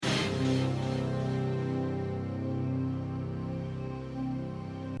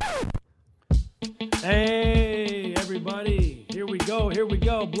Hey, everybody. Here we go.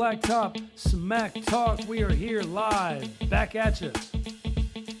 Blacktop Smack Talk. We are here live. Back at you.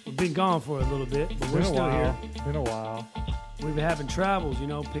 We've been gone for a little bit, but we're still here. Been a while. We've been having travels,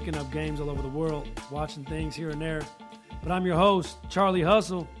 picking up games all over the world, watching things here and there. But I'm your host, Charlie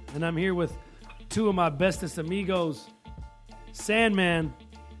Hustle, and I'm here with two of my bestest amigos, Sandman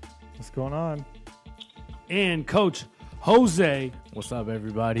What's going on? and Coach Jose. What's up,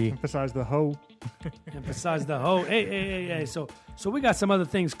 everybody? Emphasize the hoe. Emphasize the hoe. Hey. So we got some other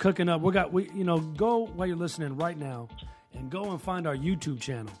things cooking up. Go while you're listening right now and go and find our YouTube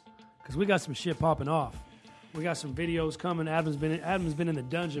channel because we got some shit popping off. We got some videos coming. Adam's been in the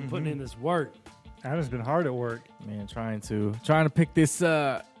dungeon putting in this work. Adam's been hard at work. Man, trying to pick this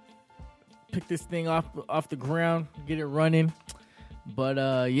thing off the ground, get it running. But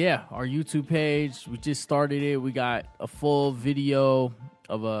our YouTube page, we just started it. We got a full video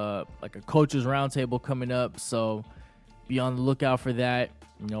of a coaches roundtable coming up, so be on the lookout for that.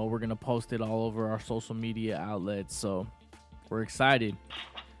 We're gonna post it all over our social media outlets, so we're excited.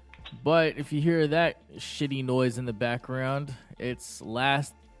 But if you hear that shitty noise in the background, it's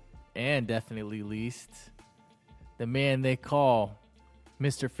last and definitely least the man they call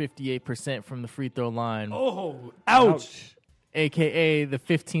Mr. 58% from the free throw line. Oh, ouch. A.K.A. the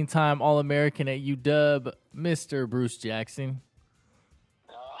 15-time All-American at UW, Mr. Bruce Jackson.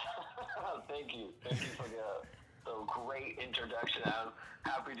 Thank you. Thank you for the great introduction. I'm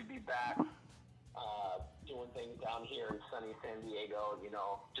happy to be back doing things down here in sunny San Diego.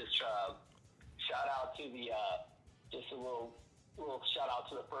 Just shout out to just a little shout out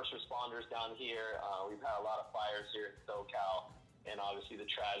to the first responders down here. We've had a lot of fires here in SoCal, and obviously the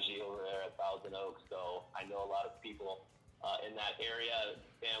tragedy over there at Thousand Oaks. So I know a lot of people in that area,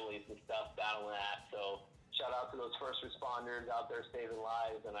 families and stuff battling that. So shout out to those first responders out there saving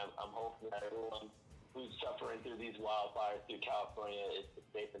lives, and I'm hoping that everyone who's suffering through these wildfires through California is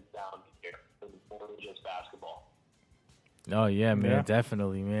safe and sound here. It's more than just basketball. Oh, yeah, man, Yeah.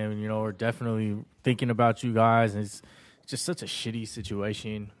 definitely, man. We're definitely thinking about you guys. It's just such a shitty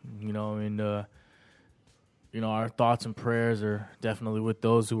situation, and our thoughts and prayers are definitely with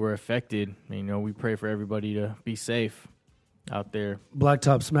those who were affected. We pray for everybody to be safe out there.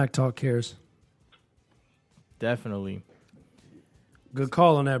 Blacktop Smack Talk cares. Definitely. Good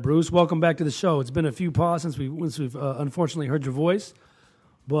call on that, Bruce. Welcome back to the show. It's been a few pause since we've unfortunately heard your voice,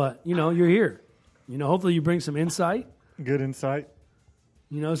 but you're here. Hopefully you bring some insight. Good insight.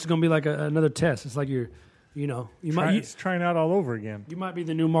 It's going to be like another test. It's like It's trying out all over again. you might be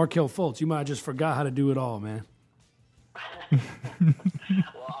the new Markelle Fultz. You might have just forgot how to do it all, man. Well,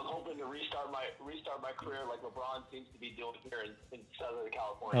 I'm hoping to restart my career like LeBron seems to be doing here in Southern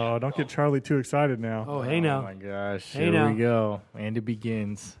California. Oh, don't get Charlie too excited now. Oh, hey Oh, now. my gosh. Hey, Here now. we go. And it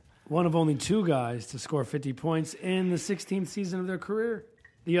begins. One of only two guys to score 50 points in the 16th season of their career.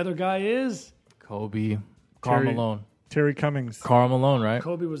 The other guy is Kobe. Karl Terry- Malone. Terry Cummings. Karl Malone, right?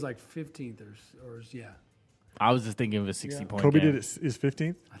 Kobe was like 15th or yeah, I was just thinking of a 60-point Kobe game. did his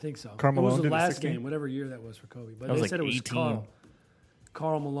 15th. I think so. Karl it Malone was the did it last 16? game, whatever year that was for Kobe. But That was they like said it was 18. Karl.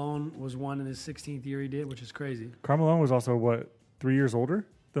 Karl Malone was one in his 16th year he did, which is crazy. Karl Malone was also, 3 years older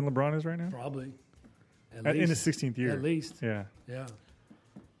than LeBron is right now? Probably. In his 16th year. At least. Yeah. Yeah.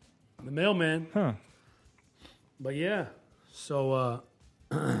 The mailman. Huh. But yeah, so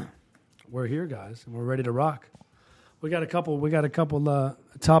we're here, guys, and we're ready to rock. We got a couple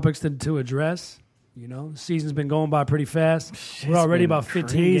topics to address. The season's been going by pretty fast. We're already been about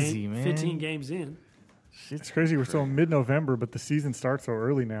 15 crazy, man. 15 games in. It's crazy. We're still in mid-November, but the season starts so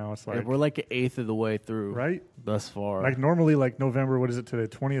early now. It's Yeah, like, we're like an eighth of the way through, right? thus far. Like normally, November, what is it today?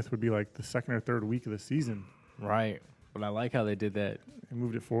 20th would be like the second or third week of the season. Right. But I like how they did that. They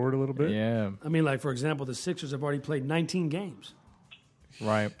moved it forward a little bit. Yeah. I mean, like, for example, the Sixers have already played 19 games.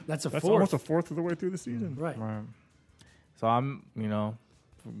 Right. That's a That's fourth. almost a fourth of the way through the season. Right. Right. So I'm,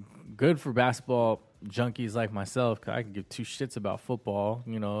 good for basketball junkies like myself. 'Cause I can give two shits about football,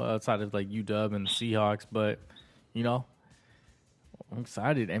 outside of like UW and the Seahawks. But, I'm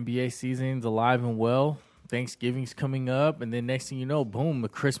excited. NBA season's alive and well. Thanksgiving's coming up. And then next thing you know, boom, the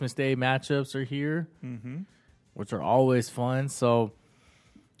Christmas Day matchups are here, which are always fun. So,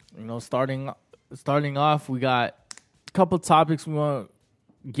 starting off, we got a couple topics we want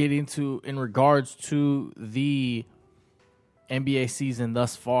to get into in regards to the NBA season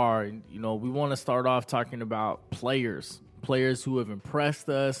thus far. We want to start off talking about players who have impressed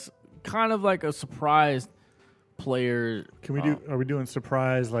us, kind of like a surprise player. Can we do? Are we doing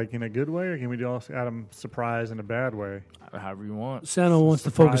surprise like in a good way, or can we do also add him surprise in a bad way? However you want. Sano wants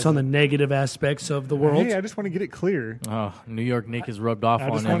to focus on the negative aspects of the world. Hey, I just want to get it clear. Oh, New York Nick is rubbed off I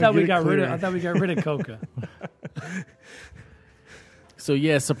on just I him. thought we get it got rid of. clear. I thought we got rid of Coca. So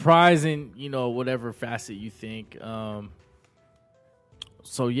yeah, surprise in whatever facet you think.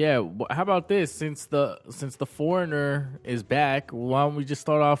 So yeah, how about this? Since the foreigner is back, why don't we just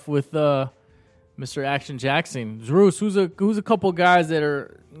start off with Mr. Action Jackson? Zeus, who's a couple guys that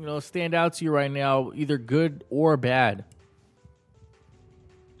are stand out to you right now, either good or bad?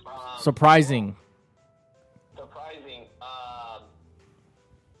 Surprising. Surprising. I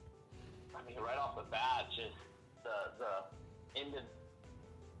mean, right off the bat, just the end of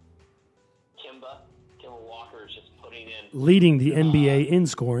Kemba Walker is just putting in. Leading the NBA in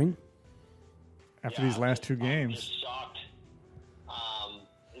scoring. After these last two I'm games, just shocked.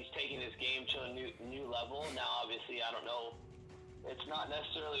 He's taking his game to a new level. Now, obviously, I don't know. It's not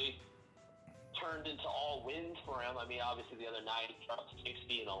necessarily turned into all wins for him. I mean, obviously, the other night he dropped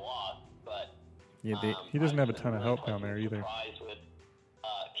 60 in a loss, but yeah, he doesn't have a ton of help down there either. Surprised with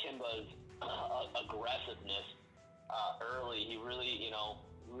Kimba's aggressiveness early. He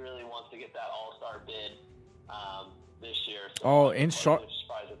really wants to get that All-Star bid this year. So I'm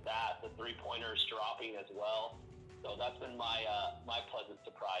surprised with that. The three-pointers dropping as well. So that's been my pleasant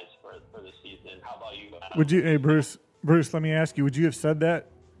surprise for this season. How about you? Would you, hey Bruce? Let me ask you. Would you have said that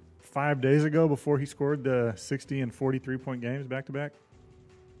 5 days ago before he scored the 60 and 43-point games back to back?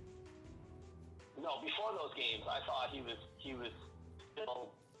 No, before those games, I thought he was still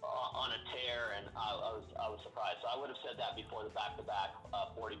on a tear, and I was surprised. So I would have said that before the back-to-back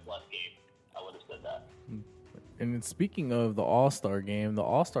 40-plus game. I would have said that. And then speaking of the All-Star game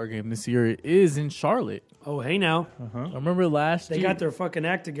this year is in Charlotte. Oh, hey now. I remember last They year. got their fucking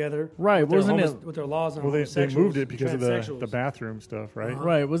act together. Right, wasn't it? With their laws on Well, they homosexuals, moved it because of the transsexuals. bathroom stuff, right?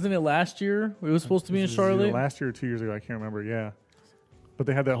 Right, wasn't it last year? It was supposed to be in This is either Charlotte. last year or 2 years ago. I can't remember. Yeah, but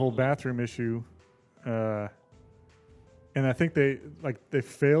they had that whole bathroom issue, and I think they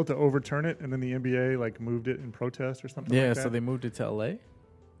failed to overturn it, and then the NBA moved it in protest or something. Yeah, like that. so they moved it to LA,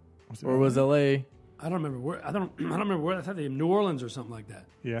 Was it or was LA? I don't remember where. I don't remember where. I thought they New Orleans or something like that.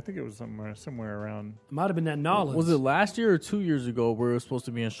 Yeah, I think it was somewhere around. It might have been that Nolens. Was it last year or 2 years ago where it was supposed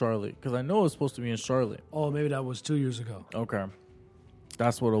to be in Charlotte? Because I know it was supposed to be in Charlotte. Oh, maybe that was 2 years ago. Okay,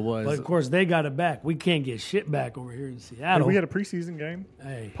 that's what it was. But of course, they got it back. We can't get shit back over here in Seattle. We had a preseason game.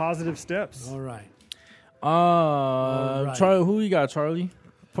 Hey, Positive steps. all right. right. Charlie, who you got, Charlie?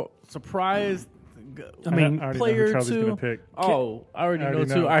 Surprise. I mean, I already know who player Charlie's two. gonna pick. Oh, I already know already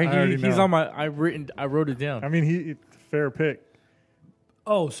too. know. I already He's know. on my. I wrote it down. I mean, fair pick.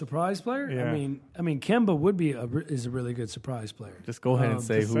 oh, surprise player. Yeah. I mean, Kemba would be is a really good surprise player. Just go ahead and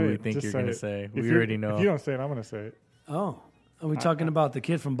say Just who say we it. think Just you're say going to it. say. If We you- already know. If you don't say it, I'm going to say it. Oh, are we talking about the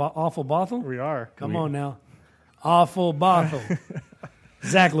kid from Awful Bothell? We are. Come on now, Awful Bothell,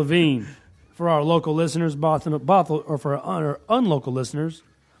 Zach Levine. For our local listeners, Bothell, or for our unlocal listeners,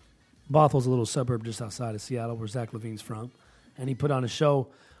 Bothel's a little suburb just outside of Seattle, where Zach Levine's from, and he put on a show.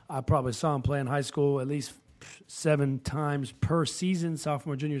 I probably saw him play in high school at least 7 times per season,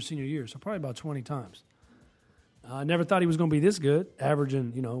 sophomore, junior, senior year, so probably about 20 times. I never thought he was going to be this good,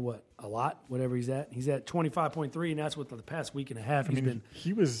 averaging, a lot, whatever he's at. He's at 25.3, and that's what the past week and a half he's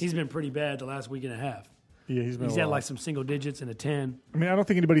been pretty bad the last week and a half. Yeah, he's Had like some single digits and a 10. I mean, I don't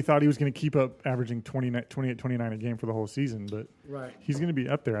think anybody thought he was going to keep up averaging 28, 29 a game for the whole season, but Right. he's going to be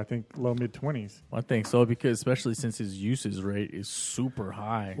up there, I think, low, mid-20s. I think so, because especially since his usage rate is super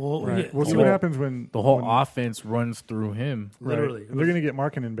high. Well, Right. yeah, We'll see the what whole- happens when The whole when- offense runs through him. right. literally. They're going to get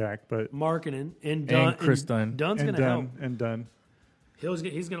Markkanen back, but Marketing and Dunn. And Chris Dunn. Dunn's and going to help. Dunn.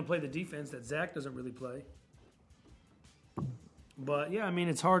 He's going to play the defense that Zach doesn't really play. But yeah, I mean,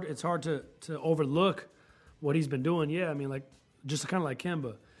 it's hard to overlook what he's been doing. Yeah, I mean, just kind of like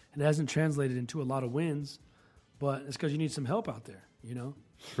Kemba, it hasn't translated into a lot of wins, but it's because you need some help out there,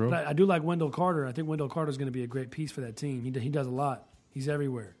 True. But I do like Wendell Carter. I think Wendell Carter is going to be a great piece for that team. He does a lot. He's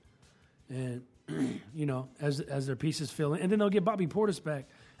everywhere, and as their pieces fill in, and then they'll get Bobby Portis back,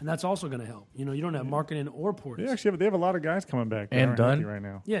 and that's also going to help. You don't have Markkanen or Portis. They have a lot of guys coming back that And aren't Dunn. healthy right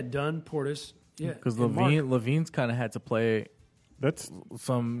now. Yeah, Dunn, Portis. Yeah, Because and Mark. Levine's kind of had to play That's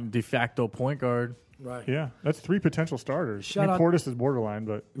some de facto point guard. Right. that's 3 potential starters. Shout out- Portis is borderline,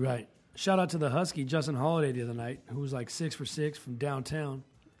 but Right. Shout out to the Husky, Justin Holiday, the other night, who was like 6 for 6 from downtown.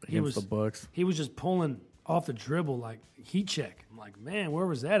 Against the Bucks. He was just pulling off the dribble like heat check. I'm like, man, where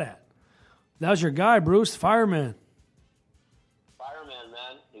was that at? That was your guy, Bruce, Fireman. Fireman,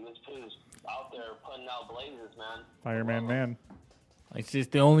 man. He was out there putting out blazes, man. Fireman man. It's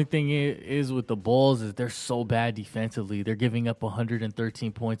just the only thing is with the Bulls is they're so bad defensively. They're giving up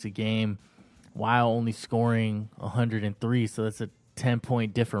 113 points a game while only scoring 103. So that's a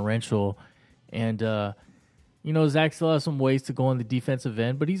 10-point differential. And, Zach still has some ways to go on the defensive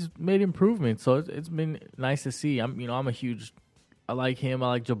end, but he's made improvements. So it's been nice to see. I like him. I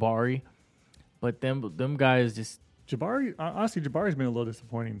like Jabari. But them guys just... Honestly, Jabari's been a little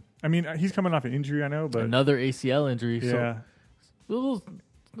disappointing. I mean, he's coming off an injury, I know, but... Another ACL injury. Yeah. So,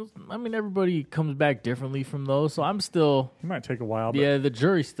 everybody comes back differently from those. So I'm still... He might take a while, but... Yeah, the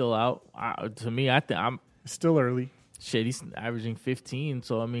jury's still out. To me, I think I'm... Still early. Shit, he's averaging 15.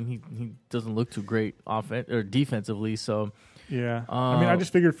 So, he doesn't look too great defensively. So... Yeah. I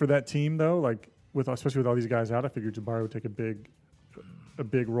just figured for that team, though, like, especially with all these guys out, I figured Jabari would take a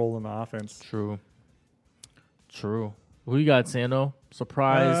big role in the offense. True. Who you got, Sando?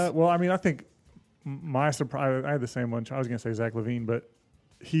 Surprise? I think my surprise, I had the same one. I was going to say Zach LaVine, but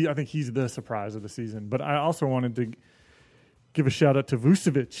I think he's the surprise of the season. But I also wanted to give a shout out to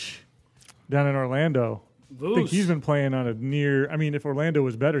Vucevic down in Orlando. I think he's been playing on a near, if Orlando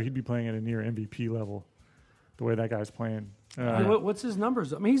was better, he'd be playing at a near MVP level, the way that guy's playing. What's his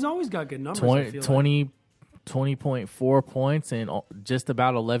numbers? He's always got good numbers. 20.4 points and just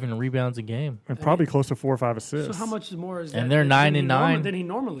about 11 rebounds a game. And probably close to 4 or 5 assists. So how much more is that? And they're 9-9. Than he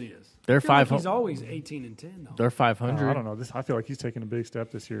normally is. They're 500. He's always 18 and 10. Though. They're 500. I don't know. I feel like he's taking a big step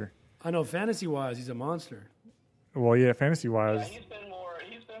this year. I know fantasy-wise, he's a monster. Well, yeah, fantasy-wise. Yeah, he's been more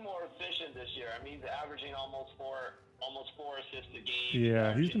efficient this year. He's averaging almost four assists a game.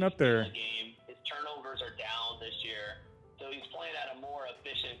 Yeah, he's been up there. His turnovers are down this year. So he's playing at a more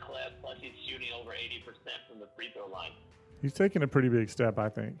efficient clip, plus he's shooting over 80% from the free throw line. He's taking a pretty big step, I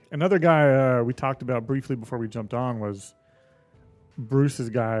think. Another guy we talked about briefly before we jumped on was Bruce's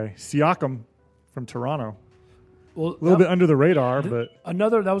guy, Siakam from Toronto. Well, a little bit under the radar, but...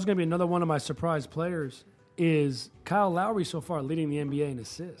 that was going to be another one of my surprise players is Kyle Lowry so far leading the NBA in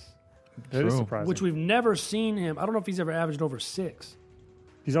assists. That is surprising. Which we've never seen him. I don't know if he's ever averaged over 6.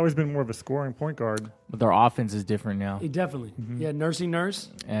 He's always been more of a scoring point guard. But their offense is different now. He definitely. Mm-hmm. Yeah, Nurse.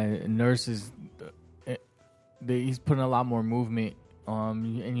 And Nurse is... he's putting a lot more movement.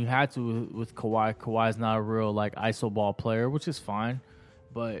 And you had to with Kawhi. Kawhi's not a real, ISO ball player, which is fine.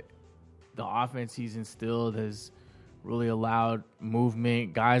 But the offense he's instilled has really allowed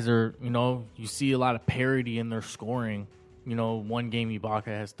movement. Guys are, you see a lot of parity in their scoring. One game Ibaka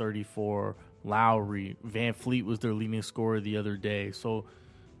has 34. Lowry. Van Fleet was their leading scorer the other day. So...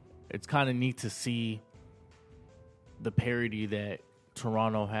 it's kind of neat to see the parity that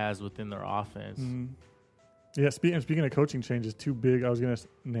Toronto has within their offense. Mm-hmm. Yeah, speaking of coaching changes, two big. I was going to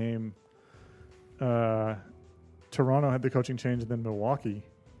name Toronto had the coaching change, and then Milwaukee,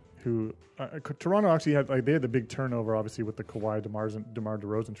 who Toronto actually had they had the big turnover, obviously with the Kawhi DeMar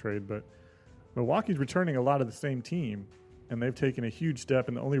DeRozan trade, but Milwaukee's returning a lot of the same team, and they've taken a huge step.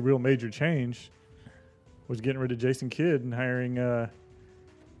 And the only real major change was getting rid of Jason Kidd and hiring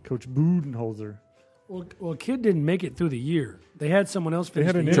Coach Budenholzer. Well, Kidd didn't make it through the year. They had someone else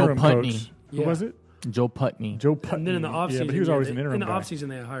finish the year. They had an interim coach. Who was it? Joe Putney. And then in the offseason, yeah, but he was always an interim in the guy. offseason,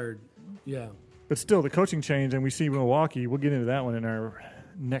 they hired, yeah. But still, the coaching change, and we see Milwaukee. We'll get into that one in our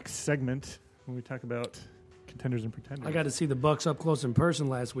next segment when we talk about contenders and pretenders. I got to see the Bucks up close in person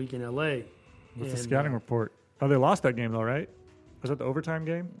last week in L.A. What's the scouting report? Oh, they lost that game, though, right? Was that the overtime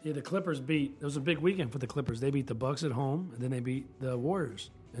game? Yeah, the Clippers beat. It was a big weekend for the Clippers. They beat the Bucks at home, and then they beat the Warriors.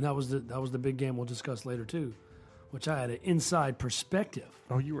 And that was the big game we'll discuss later, too, which I had an inside perspective.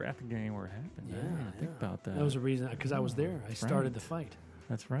 Oh, you were at the game where it happened. Yeah, I didn't think about that. That was a reason, because I was there. I started the fight.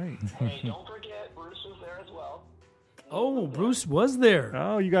 That's right. Hey, don't forget, Bruce was there as well. Oh, Bruce was there.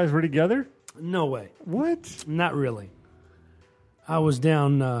 Oh, you guys were together? No way. What? Not really. I was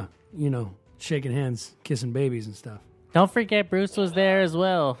down, shaking hands, kissing babies and stuff. Don't forget Bruce was there as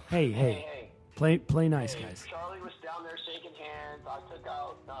well. Hey. Play nice, guys. Charlie was down there shaking hands. I took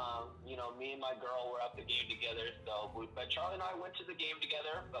out, me and my girl were at the game together. But Charlie and I went to the game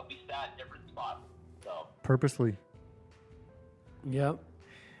together, but we sat in different spots. So Purposely. Yep.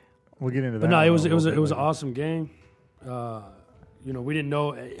 We'll get into that. But no, it was an awesome game. We didn't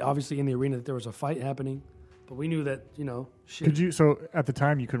know, obviously, in the arena that there was a fight happening, but we knew that, shit. Could you? So at the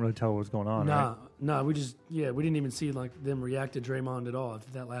time, you couldn't really tell what was going on. Nah. We didn't even see them react to Draymond at all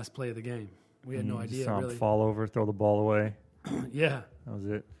after that last play of the game. We had no idea. Just saw really. him fall over, throw the ball away. Yeah. That was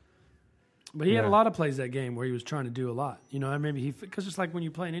it. But he had a lot of plays that game where he was trying to do a lot. Because it's like when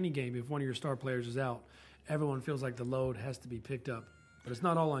you play in any game, if one of your star players is out, everyone feels like the load has to be picked up. But it's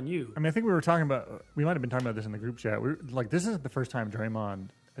not all on you. I think we were talking about, we might have been talking about this in the group chat. This isn't the first time Draymond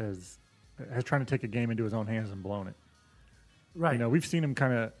has trying to take a game into his own hands and blown it. Right. You know, we've seen him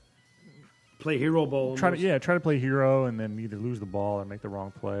kind of Play hero ball. try to play hero and then either lose the ball or make the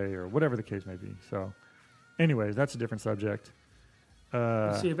wrong play or whatever the case may be. So, anyways, that's a different subject.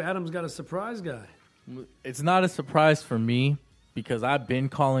 Let's see if Adam's got a surprise guy. It's not a surprise for me because I've been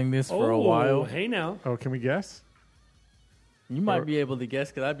calling this for a while. Hey now. Oh, can we guess? You might be able to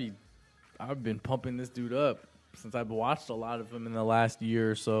guess because I've been pumping this dude up since I've watched a lot of him in the last year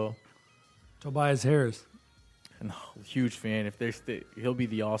or so. Tobias Harris. And huge fan. If they're he'll be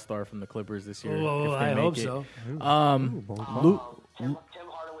the all-star from the Clippers this year. Oh, if they I make hope it. so. Luke, Tim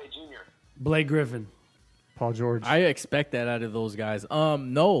Hardaway Jr. Blake Griffin. Paul George. I expect that out of those guys.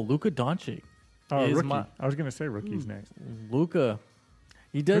 No, Luka Doncic. Rookie. I was going to say rookie's next. Luka,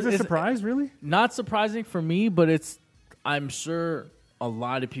 he does. Is it a it's surprise, really? Not surprising for me, but I'm sure a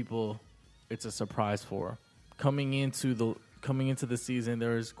lot of people it's a surprise for. Coming into the season,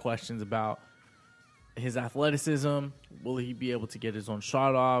 there's questions about his athleticism. Will he be able to get his own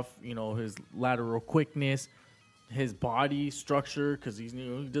shot off? You know, his lateral quickness, his body structure, because he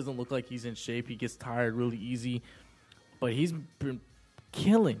doesn't look like he's in shape. He gets tired really easy, but he's been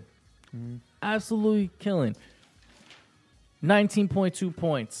killing, absolutely killing. 19.2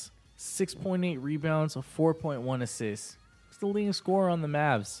 points, 6.8 rebounds, 4.1 assists. He's the leading scorer on the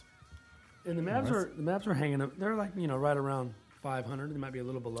Mavs. And the Mavs are hanging up. They're like, right around 500. They might be a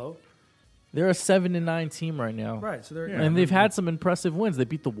little below. They're a 7-9 team right now. Right. So they're And they've had some impressive wins. They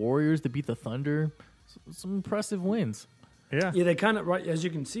beat the Warriors. They beat the Thunder. Some impressive wins. Yeah. Yeah, they kind of, right, as you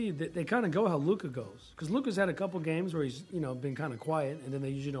can see, they kind of go how Luka goes. Because Luka's had a couple games where he's, been kind of quiet, and then they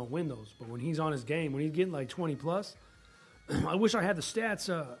usually don't win those. But when he's on his game, when he's getting like 20-plus, I wish I had the stats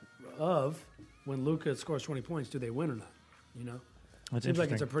of when Luka scores 20 points, do they win or not? That's Seems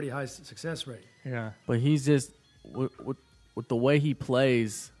like it's a interesting. pretty high success rate. Yeah. But he's just, with the way he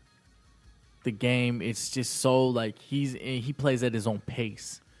plays the game, it's just so like he plays at his own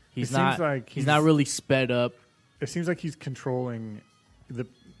pace. He's not really sped up. It seems like he's controlling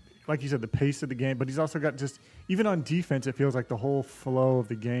like you said, the pace of the game, but he's also got even on defense, it feels like the whole flow of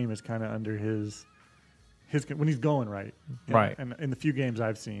the game is kind of under his when he's going right. Right. And in the few games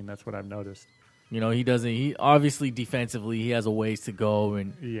I've seen, that's what I've noticed. He obviously defensively, he has a ways to go.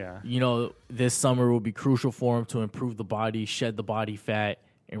 And, yeah. This summer will be crucial for him to improve the body, shed the body fat,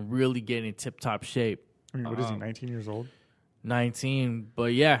 and really get in tip-top shape. I mean, what is he, 19 years old? 19.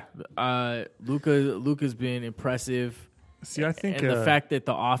 But, yeah, Luka's been impressive. See, I think... And the fact that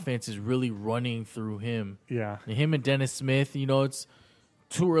the offense is really running through him. Yeah. Him and Dennis Smith, it's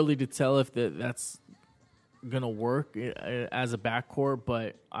too early to tell if that's going to work as a backcourt,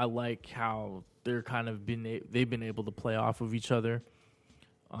 but I like how they're they've been able to play off of each other.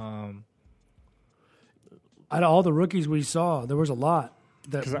 Out of all the rookies we saw, there was a lot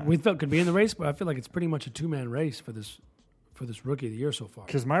that we felt could be in the race, but I feel like it's pretty much a two-man race for this rookie of the year so far.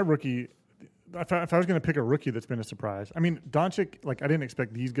 Because my rookie, if I was going to pick a rookie that's been a surprise, I mean, Doncic, I didn't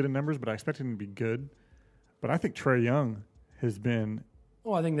expect these good of numbers, but I expected him to be good. But I think Trae Young has been...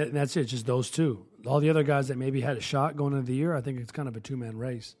 Well, I think that's it, just those two. All the other guys that maybe had a shot going into the year, I think it's kind of a two-man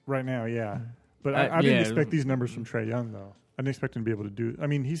race. Right now, yeah. But I didn't expect these numbers from Trae Young, though. I didn't expect him to be able to do... I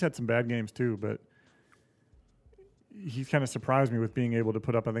mean, he's had some bad games, too, but he's kind of surprised me with being able to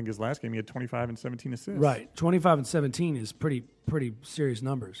put up, I think his last game, he had 25 and 17 assists. Right. 25 and 17 is pretty serious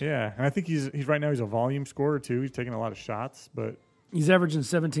numbers. Yeah, and I think he's right now he's a volume scorer, too. He's taking a lot of shots, but... He's averaging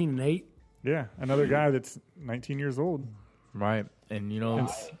 17 and 8. Yeah, another guy that's 19 years old. Right. And, I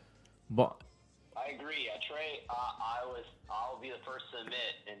agree. Trae, I'll be the first to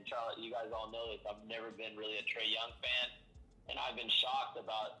admit, and Charlotte, you guys all know this, I've never been really a Trae Young fan, and I've been shocked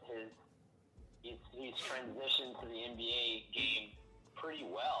about he's transitioned to the NBA game pretty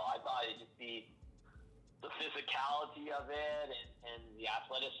well. I thought it'd just be the physicality of it and the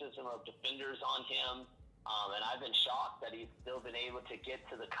athleticism of defenders on him, and I've been shocked that he's still been able to get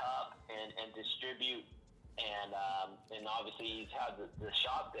to the cup and distribute, and obviously he's had the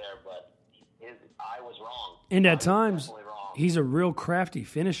shot there, but I was wrong. And at times, he's a real crafty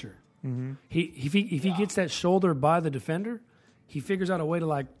finisher. Mm-hmm. If he gets that shoulder by the defender, he figures out a way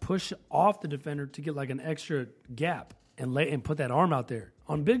to push off the defender to get an extra gap and put that arm out there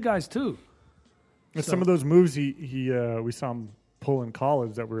on big guys too. And some of those moves we saw him pull in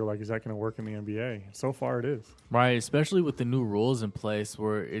college that we were like, is that going to work in the NBA? So far, it is. Right, especially with the new rules in place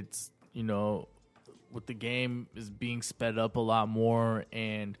where it's with the game is being sped up a lot more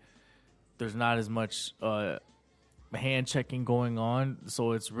and there's not as much hand checking going on,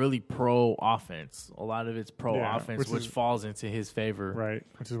 so it's really pro offense. A lot of it's pro offense, which falls into his favor, right?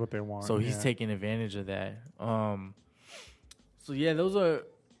 Which is what they want. So he's taking advantage of that. So yeah,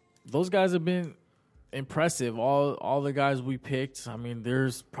 those guys have been impressive. All the guys we picked. I mean,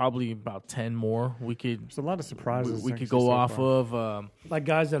 there's probably about 10 more we could There's a lot of surprises. we I could can see go so off far. of. Like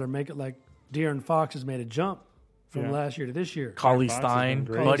guys that are making, like De'Aaron Fox has made a jump from Yeah. last year to this year. Collie Fox has Stein,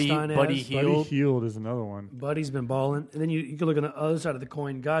 been great. Buddy Stein has. Buddy Buddy Hield. Hield is another one. Buddy's been balling, and then you can look on the other side of the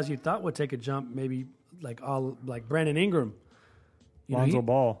coin. Guys you thought would take a jump, maybe like Brandon Ingram. You know, Lonzo he-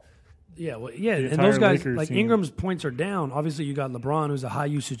 Ball. Yeah, well, The and entire those guys, Lakers like team. Ingram's points are down. Obviously, you got LeBron, who's a high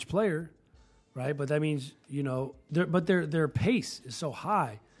usage player, right? But that means their pace is so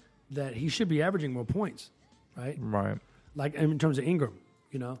high that he should be averaging more points, right? Right. Like in terms of Ingram,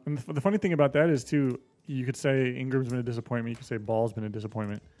 And the funny thing about that is, too, you could say Ingram's been a disappointment. You could say Ball's been a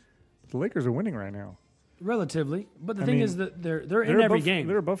disappointment. The Lakers are winning right now. relatively. But the I thing mean, is that they're in They're every above, game,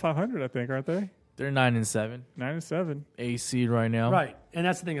 They're above 500, I think, aren't they? They're 9-7, 9-7. A seed right now. right? And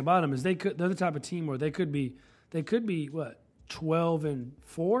that's the thing about them is they're the type of team where they could be what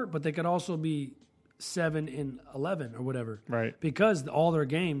 12-4, but they could also be 7-11 or whatever. Right. Because all their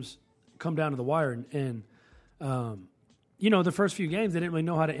games come down to the wire, and the first few games they didn't really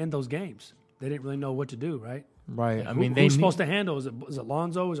know how to end those games. They didn't really know what to do, right? Right. I Who- mean, they who's need, supposed to handle? Is it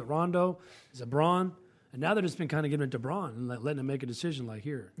Lonzo? Is it Rondo? Is it Braun? And now they've just been kind of giving it to Braun and letting him make a decision. Like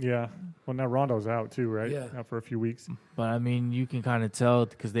here, Yeah. Well, now Rondo's out, too, right? Yeah. Out for a few weeks. but I mean, you can kind of tell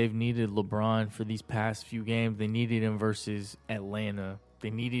because they've needed LeBron for these past few games. They needed him versus Atlanta. They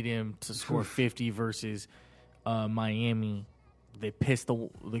needed him to score 50 versus Miami. They pissed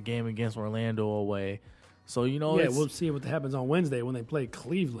the game against Orlando away. So it's, we'll see what happens on Wednesday when they play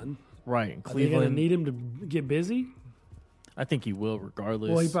Cleveland. right. Are they going to Cleveland. need him to get busy? I think he will, regardless.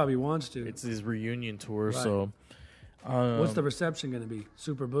 Well, he probably wants to. It's his reunion tour, Right. so. What's the reception going to be?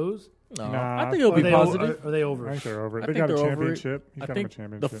 Super booze? No, Nah, I think it'll Are be they positive. Are they over? I think they're over it. I They think got a they're over it. championship. He's I got him a think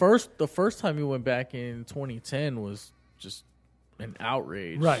championship. the first time he went back in 2010 was just an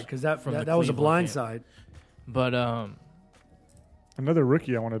outrage, Right, because that from the was a Cleveland blind camp. side. But Another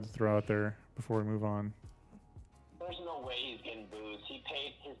rookie I wanted to throw out there before we move on. There's no way he's getting booed. He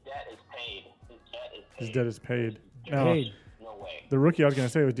paid. His debt is paid. His debt is paid. His debt is paid. Now, Paid. No way. the rookie I was going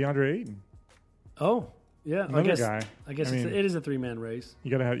to say was DeAndre Ayton. Oh, yeah. Another guy. I guess I mean, it is a 3-man race.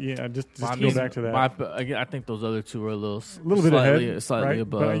 You got to have, just I go mean, back to that. I think those other two are a little bit slightly, ahead, slightly right?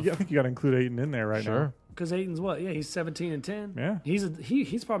 above. But I think you got to include Ayton in there right Sure. now. Because Ayton's what? Yeah, he's 17-10. Yeah.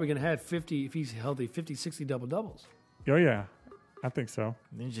 He's probably going to have 50 if he's healthy, 50, 60 double doubles. Oh, yeah. I think so.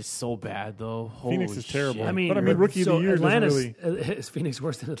 They're just so bad, though. Holy Phoenix is terrible. shit. I mean, But, rookie of the year doesn't Atlanta's, really- is Phoenix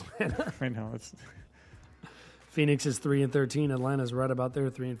worse than Atlanta? I know. It's Phoenix is 3-13. Atlanta's right about there,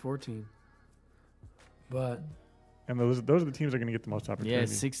 3-14. But and those are the teams that are going to get the most yeah, opportunity.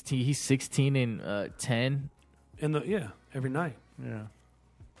 16. He's 16-10. every night. Yeah.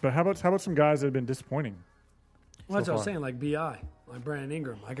 But how about some guys that have been disappointing? Well, that's So what I was far. saying, like B.I., like Brandon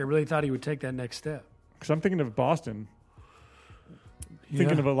Ingram. Like I really thought he would take that next step. Because I'm thinking of Boston.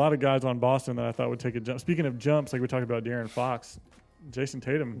 Thinking of a lot of guys on Boston that I thought would take a jump. Speaking of jumps, like we talked about De'Aaron Fox, Jason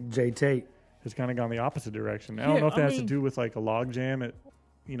Tatum Jay Tate. has kind of gone the opposite direction. I don't know if that has to do with like a log jam at,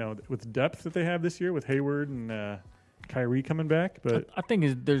 with depth that they have this year with Hayward and Kyrie coming back. But I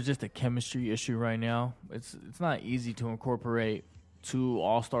think there's just a chemistry issue right now. It's not easy to incorporate two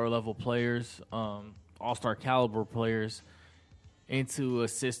all-star level players, all-star caliber players into a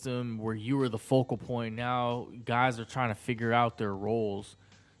system where you were the focal point. Now guys are trying to figure out their roles.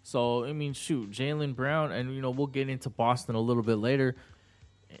 So, I mean, shoot, Jaylen Brown, and, we'll get into Boston a little bit later,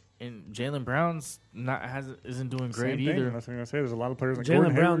 and Jaylen Brown's isn't doing great same thing, either. that's what I'm going to say. There's a lot of players like Jalen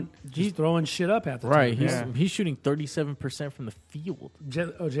Gordon Brown Hayward. just throwing shit up at the Right, time. he's shooting 37% from the field.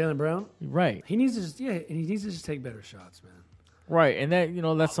 Jalen Brown. Right, He needs to just take better shots, man. right, and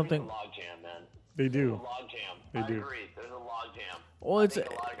that's something. Log jam, man. They There's do. a log jam. They I do. agree. There's a log jam. Well, I it's think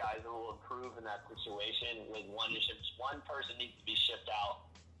a lot of guys will improve in that situation with one person needs to be shipped out.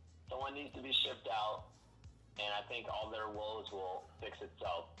 Someone needs to be shipped out, and I think all their woes will fix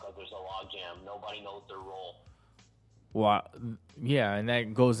itself because there's a log jam. Nobody knows their role. Well, yeah, and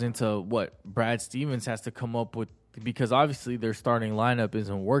that goes into what Brad Stevens has to come up with because obviously their starting lineup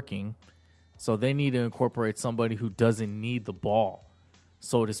isn't working, so they need to incorporate somebody who doesn't need the ball,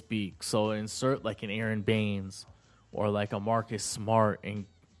 so to speak. So insert like an Aaron Baines or like a Marcus Smart, and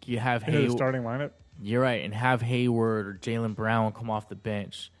you have Into the Hayward. starting lineup. You're right, and have Hayward or Jaylen Brown come off the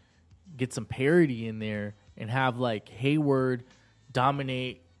bench, get some parity in there, and have like Hayward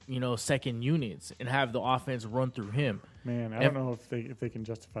dominate, second units, and have the offense run through him. Man, I don't know if they can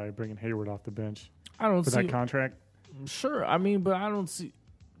justify bringing Hayward off the bench I don't for see. that contract. Sure, I mean, but I don't see.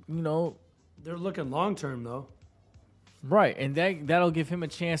 They're looking long term though. Right, and that'll give him a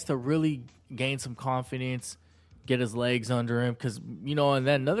chance to really gain some confidence, get his legs under him. Because, and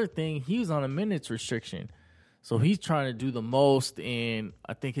then another thing, he was on a minutes restriction. So he's trying to do the most, and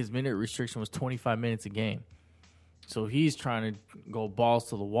I think his minute restriction was 25 minutes a game. So he's trying to go balls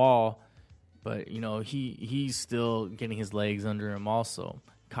to the wall, but, he's still getting his legs under him also.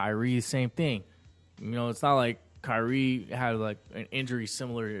 Kyrie, same thing. It's not like Kyrie had like an injury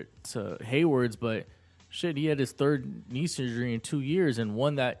similar to Hayward's, but shit, he had his third knee surgery in 2 years, and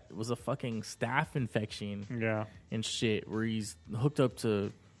one that was a fucking staph infection. Yeah. And shit, where he's hooked up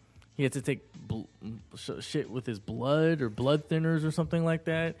to, he had to take shit with his blood or blood thinners or something like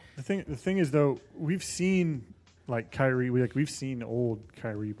that. The thing is though, we've seen like Kyrie, we've seen old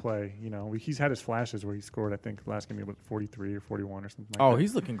Kyrie play. He's had his flashes where he scored. I think last game he was 43 or 41 or something like that. Oh,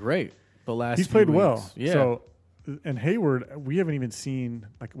 he's looking great. The last he's few played weeks. well. Yeah. So, and Hayward, we haven't even seen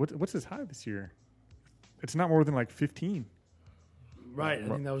like what's his high this year. It's not more than like 15. Right. I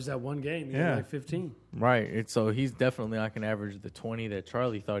think that was that one game. He Yeah. had like 15. Right. So he's definitely not going to average the 20 that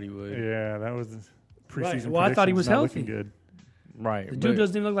Charlie thought he would. Yeah, that was preseason. Right. Well, I thought he was predictions, not healthy. looking good. Right. The dude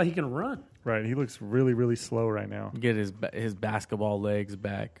doesn't even look like he can run. Right. He looks really, really slow right now. Get his basketball legs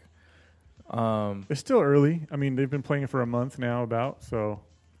back. It's still early. I mean, they've been playing for a month now, so.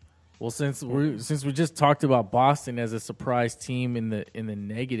 Well, since we just talked about Boston as a surprise team in the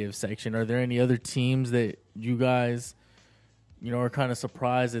negative section, are there any other teams that you guys, are kind of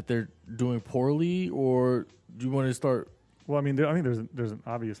surprised that they're doing poorly, or do you want to start? Well, I mean, I think there's an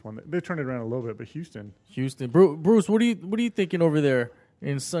obvious one. They turned it around a little bit, but Houston. Bruce, what are you thinking over there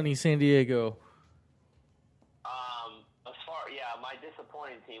in sunny San Diego? My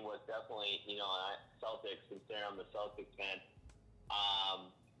disappointing team was definitely, Celtics, since I'm a Celtics fan.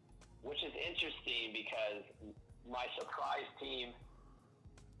 Which is interesting because my surprise team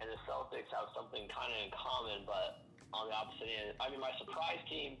and the Celtics have something kind of in common, but on the opposite end. I mean, my surprise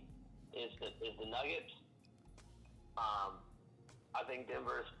team is the Nuggets. I think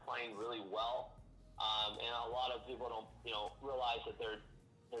Denver's playing really well, and a lot of people don't, realize that they're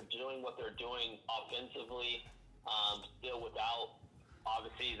doing what they're doing offensively, still without.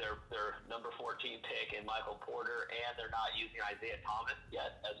 Obviously, their number 14 pick in Michael Porter, and they're not using Isaiah Thomas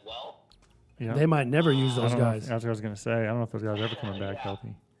yet as well. Yeah. They might never use those I don't know guys. that's what I was going to say. I don't know if those guys are ever coming back Yeah.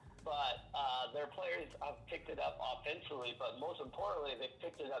 healthy. But their players have picked it up offensively, but most importantly, they've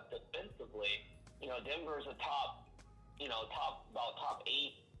picked it up defensively. Denver's a top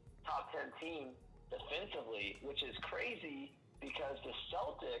 8, top 10 team defensively, which is crazy because the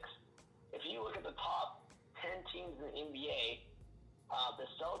Celtics, if you look at the top 10 teams in the NBA, the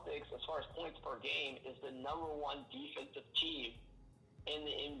Celtics, as far as points per game, is the number 1 defensive team in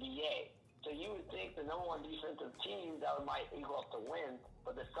the NBA. So you would think the number 1 defensive team that might equal up to wins,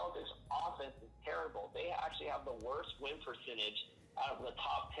 but the Celtics offense is terrible. They actually have the worst win percentage out of the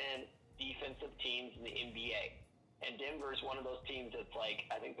top 10 defensive teams in the NBA. And Denver is one of those teams that's like,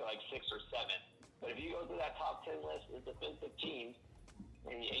 I think they're like 6 or 7. But if you go through that top 10 list of defensive teams,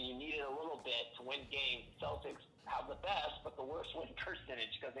 and you need it a little bit to win games, Celtics have the best, but the worst win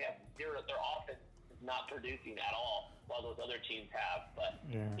percentage because they have zero. Their offense is not producing at all, while those other teams have. But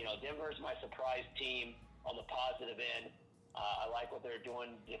Denver's my surprise team on the positive end. I like what they're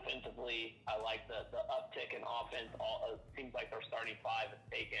doing defensively. I like the uptick in offense. It seems like their starting 5 is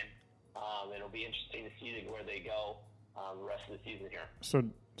taken. It'll be interesting to see where they go the rest of the season here.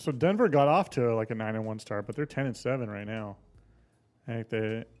 So Denver got off to like a 9-1 start, but they're 10-7 right now. I think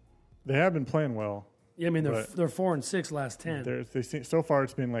they have been playing well. Yeah, I mean they're 4-6 last 10. So far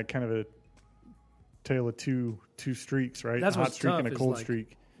it's been like kind of a tale of two streaks, right? That's a hot what's streak tough and a is, cold like,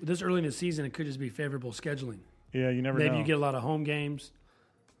 streak. This early in the season, it could just be favorable scheduling. Yeah, you never know. Maybe you get a lot of home games.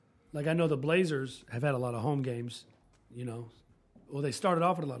 Like I know the Blazers have had a lot of home games. Well, they started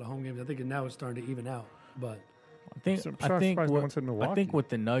off with a lot of home games. I think now it's starting to even out. But I think surprised no one said Milwaukee. I think with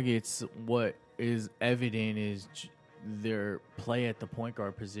the Nuggets, what is evident is their play at the point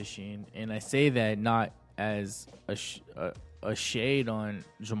guard position, and I say that not as a shade on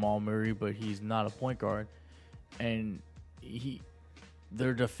Jamal Murray, but he's not a point guard, and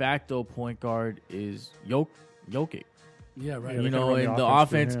their de facto point guard is Jokic. yeah, right. Yeah, they And can run the through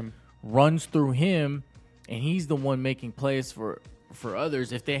offense him. runs through him, and he's the one making plays for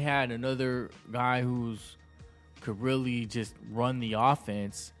others. If they had another guy who's could really just run the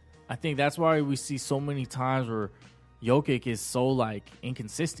offense, I think that's why we see so many times where Jokic is so like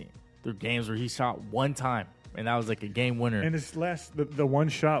inconsistent. There are games where he shot one time, and that was like a game winner. And his the one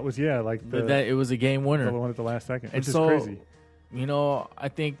shot was But that it was a game winner. the one at the last second, And which is so, crazy. I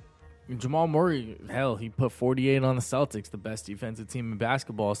think Jamal Murray, hell, he put 48 on the Celtics, the best defensive team in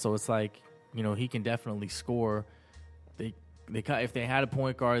basketball. So it's like, he can definitely score. If they had a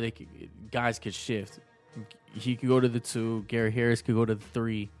point guard, guys could shift. he could go to the 2. Gary Harris could go to the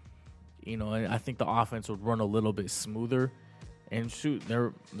 3. You know, and I think the offense would run a little bit smoother. And shoot,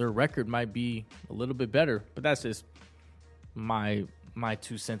 their record might be a little bit better. But that's just my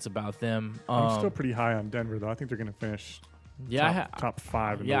 2 cents about them. I'm still pretty high on Denver, though. I think they're going to finish top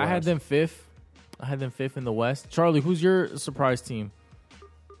 5 in the I West. had them 5th. I had them 5th in the West. Charlie, who's your surprise team?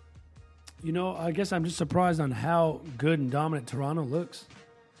 You know, I guess I'm just surprised on how good and dominant Toronto looks.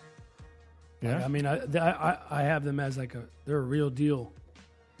 Yeah. Like, I mean, I have them as they're a real deal.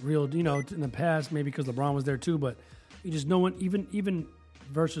 You know, in the past, maybe because LeBron was there too, but you just know when even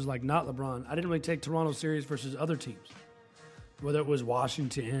versus like not LeBron, I didn't really take Toronto serious versus other teams. Whether it was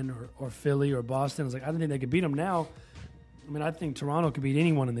Washington or Philly or Boston, I was like, I didn't think they could beat them now. I mean, I think Toronto could beat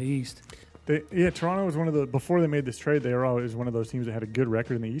anyone in the East. Toronto was one of the, before they made this trade, they were always one of those teams that had a good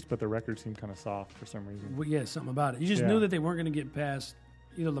record in the East, but the record seemed kind of soft for some reason. Well, yeah, something about it. You just knew that they weren't going to get past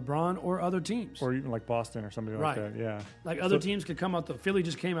either LeBron or other teams. Or even like Boston or something like that, yeah. Like other teams could come out, Philly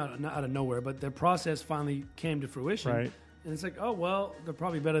just came out of nowhere, but their process finally came to fruition. Right. And it's like, oh, well, they're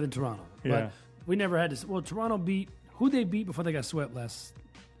probably better than Toronto. Yeah. But we never had to. Well, Toronto beat, who they beat before they got swept last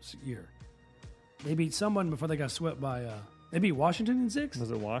year? They beat someone before they got swept by, they beat Washington in 6?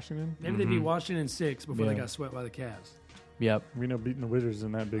 Was it Washington? Maybe they beat Washington in 6 before they got swept by the Cavs. Yep. We know beating the Wizards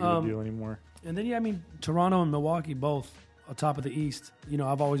isn't that big of a deal anymore. And then, I mean, Toronto and Milwaukee both on top of the East. You know,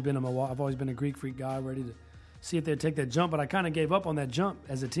 I've always been a Greek freak guy, ready to see if they'd take that jump. But I kind of gave up on that jump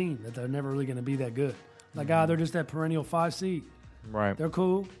as a team, that they're never really going to be that good. Like, they're just that perennial 5 seed. Right. They're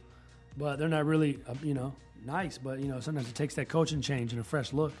cool, but they're not really, nice. But, sometimes it takes that coaching change and a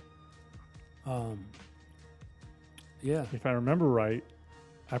fresh look. Yeah. If I remember right,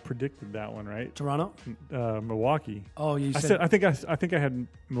 I predicted that one, right? Toronto? Milwaukee. Oh, you said I think I had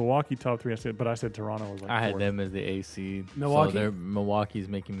Milwaukee top 3. But I said Toronto was like I had 4th. them as the A seed. Milwaukee? So Milwaukee's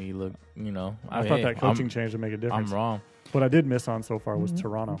making me look, I thought that coaching change would make a difference. I'm wrong. What I did miss on so far was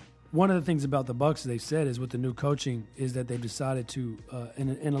Toronto. one of the things about the Bucks they've said is with the new coaching is that they've decided to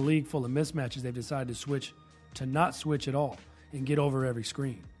in a league full of mismatches, they've decided to switch to not switch at all and get over every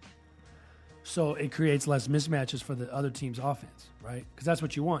screen. So it creates less mismatches for the other team's offense, right? Because that's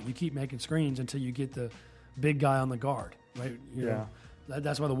what you want. You keep making screens until you get the big guy on the guard, right? You know,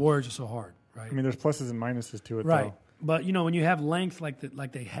 that's why the Warriors are so hard, right? I mean, there's pluses and minuses to it, right. though. But, you know, when you have length like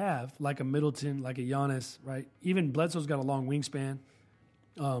they have, like a Middleton, like a Giannis, right? Even Bledsoe's got a long wingspan.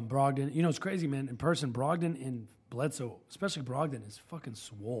 Brogdon. You know, it's crazy, man. In person, Brogdon and Bledsoe, especially Brogdon, is fucking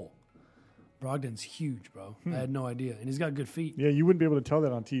swole. Brogdon's huge, bro. I had no idea. And he's got good feet. Yeah, you wouldn't be able to tell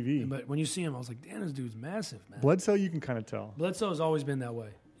that on TV. But when you see him, I was like, damn, this dude's massive, man. Bledsoe, you can kind of tell. Bledsoe's always been that way.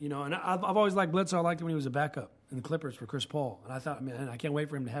 You know, and I've always liked Bledsoe. I liked him when he was a backup in the Clippers for Chris Paul. And I thought, man, I can't wait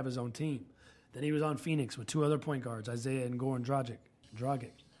for him to have his own team. Then he was on Phoenix with two other point guards, Isaiah and Goran Dragic.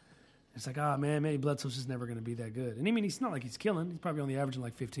 It's like, man, maybe Bledsoe's just never going to be that good. And I mean, he's not like he's killing. He's probably only averaging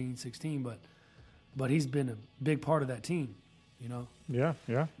like 15, 16, but he's been a big part of that team, you know? Yeah.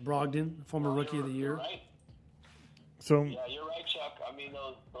 Brogdon, former Rookie of the Year. Right. So Yeah, you're right, Chuck. I mean,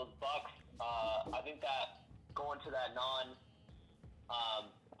 those Bucks. I think that going to that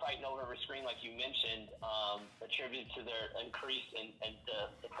fighting over a screen, like you mentioned, attributed to their increase in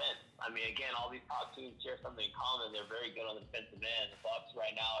defense. I mean, again, all these top teams share something in common. They're very good on the defensive end. The Bucks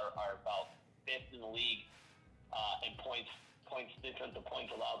right now are about 5th in the league in points different to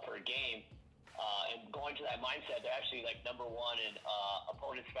points allowed per game. And going to that mindset, they're actually like number 1 in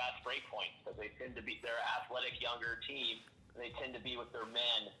opponents' fast break points because they tend to be, they're an athletic, younger team. And they tend to be with their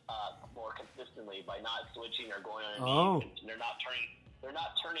men more consistently by not switching or going underneath. And they're not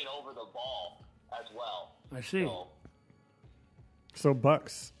turning over the ball as well. I see. So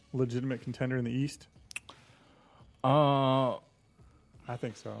Bucks, legitimate contender in the East? I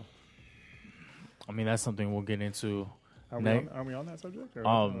think so. mean, that's something we'll get into. Are we on that subject? Or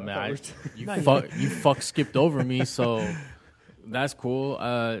Oh man, you skipped over me, so that's cool.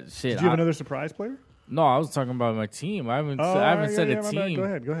 Shit. Did you have another surprise player? No, I was talking about my team. I haven't said a team. Go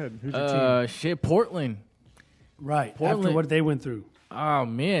ahead. Who's your team? Portland. Right. Portland. After what they went through. Oh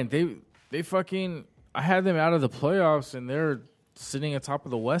man, they fucking. I had them out of the playoffs, and they're sitting atop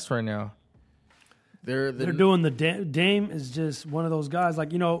of the West right now. They're doing the Dame is just one of those guys.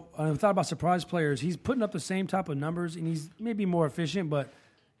 Like, you know, I thought about surprise players. He's putting up the same type of numbers, and he's maybe more efficient, but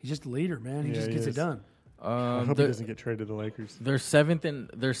he's just a leader, man. He just gets it done. I hope he doesn't get traded to the Lakers. They're seventh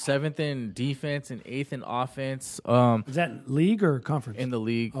in defense and 8th in offense. Is that league or conference? In the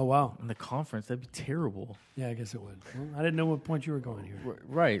league. Oh, wow. In the conference, that'd be terrible. Yeah, I guess it would. Well, I didn't know what point you were going here.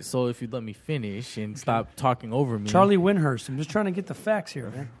 Right. So if you'd let me finish and stop talking over me. Charlie Windhurst. I'm just trying to get the facts here,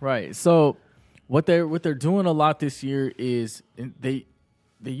 man. Right. So what they're doing a lot this year is they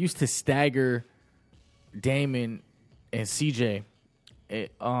used to stagger Damon and CJ,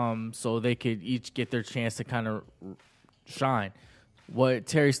 so they could each get their chance to kind of shine. What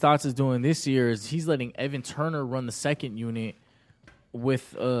Terry Stotts is doing this year is he's letting Evan Turner run the second unit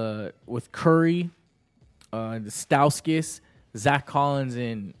with Curry, Stauskas, Zach Collins,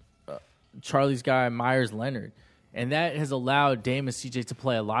 and Charlie's guy Myers Leonard. And that has allowed Dame and CJ to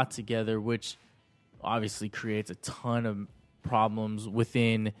play a lot together, which obviously creates a ton of problems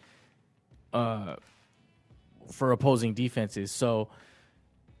within for opposing defenses. So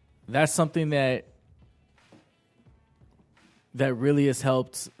that's something that really has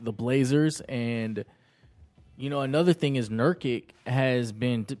helped the Blazers. And, you know, another thing is Nurkic has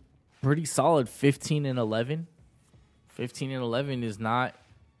been pretty solid, 15 and 11. 15 and 11 is not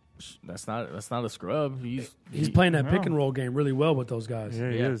that's not a scrub. He's playing that pick and roll game really well with those guys. Yeah,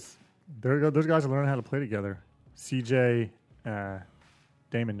 he is. Those guys are learning how to play together. CJ,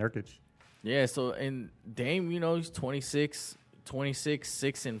 Dame, and Nurkic. Yeah, so and Dame, you know, he's 26,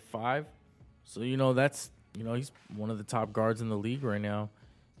 6 and 5. So, you know, that's, you know, he's one of the top guards in the league right now,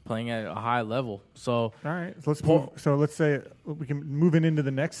 playing at a high level. So, all right, so let's say we can move into the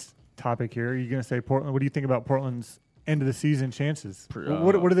next topic here. Are you going to say Portland? What do you think about Portland's end of the season chances?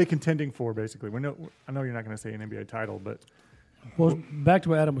 What are they contending for, basically? I know you're not going to say an NBA title, but well, back to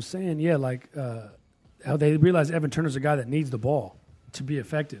what Adam was saying, yeah, like how they realized Evan Turner's a guy that needs the ball to be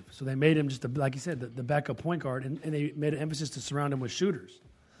effective. So they made him just, like you said, the backup point guard, and they made an emphasis to surround him with shooters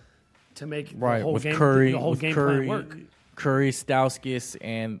to make the whole game plan work. Curry, Stauskas,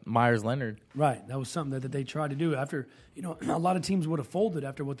 and Myers Leonard. Right. That was something that they tried to do after, you know, a lot of teams would have folded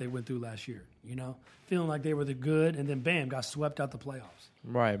after what they went through last year, you know, feeling like they were the good, and then bam, got swept out the playoffs.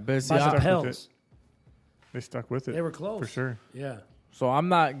 Right. But by the Pels. They stuck with it. They were close. For sure. Yeah. So I'm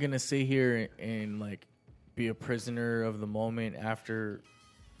not going to sit here and, like, be a prisoner of the moment after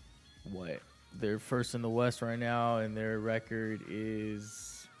what? They're first in the West right now, and their record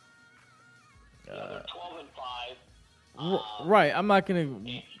is... they're 12 and 5. Right. I'm not going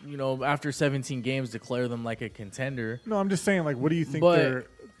to, you know, after 17 games declare them like a contender. No, I'm just saying, like, what do you think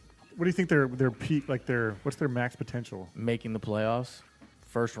their peak, like what's their max potential? Making the playoffs,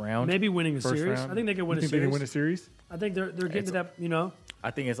 first round. Maybe winning a series. Round. I think they can win a series. They can win a series? I think they're getting to that, you know. I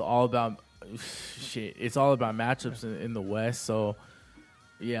think it's all about it's all about matchups in the West. So,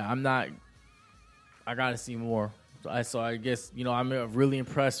 yeah, I got to see more. So I guess, you know, I'm really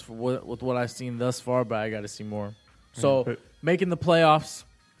impressed with what I've seen thus far, but I got to see more. So making the playoffs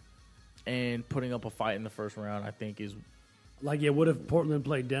and putting up a fight in the first round, I think is like, yeah. What if Portland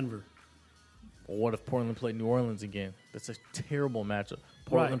played Denver? Or what if Portland played New Orleans again? That's a terrible matchup.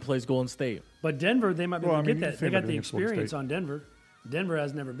 Portland plays Golden State, but Denver, they might be able to get that. They got the against Golden experience State. on Denver. Denver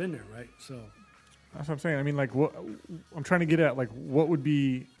has never been there, right? So that's what I'm saying. I mean, like, what I'm trying to get at, like, what's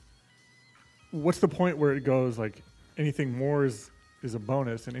the point where it goes like anything more is a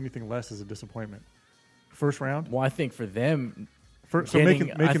bonus and anything less is a disappointment? First round? Well, I think for them,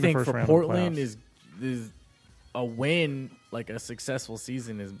 making I the think first for round Portland of the is a win, like a successful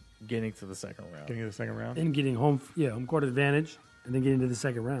season, is getting to the second round. getting to the second round. and getting home court advantage, and then getting to the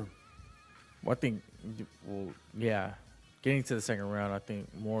second round. Well, I think, getting to the second round, I think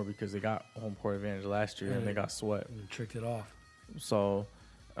more because they got home court advantage last year and they got swept. And tricked it off. So,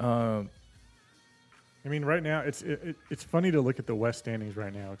 I mean, right now it's funny to look at the West standings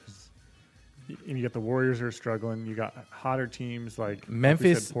right now because you got the Warriors are struggling. You got hotter teams like Memphis.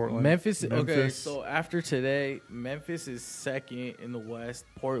 we said, Portland. Memphis. Okay, so after today, Memphis is second in the West.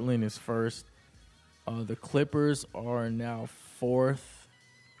 Portland is first. The Clippers are now fourth.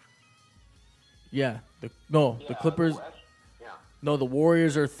 Yeah. The Clippers. No, the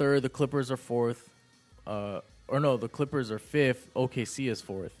Warriors are third. The Clippers are fourth. The Clippers are fifth. OKC is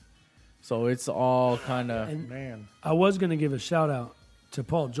fourth. So it's all kind of. Man, I was going to give a shout out to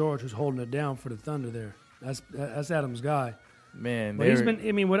Paul George, who's holding it down for the Thunder there. That's Adam's guy. Man, but he's been.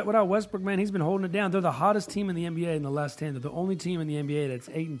 I mean, without Westbrook, man, he's been holding it down. They're the hottest team in the NBA in the last 10. They're the only team in the NBA that's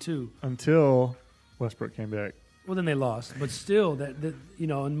 8-2 until Westbrook came back. Well, then they lost, but still, that you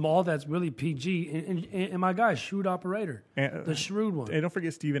know, and all that's really PG. And my guy, shrewd operator, the shrewd one. And don't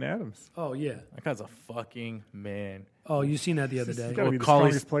forget Steven Adams. Oh yeah, that guy's a fucking man. Oh, you seen that the other day? He's got to be the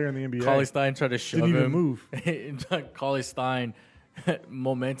strongest player in the NBA. Cauley Stein tried to shove him. Didn't even move. Cauley Stein,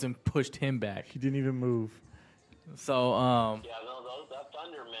 momentum pushed him back. He didn't even move. So, that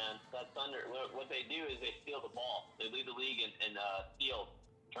Thunder, man, that Thunder. What they do is they steal the ball. They lead the league in steals,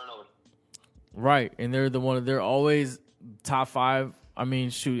 turnovers. Right, and they're always top 5. I mean,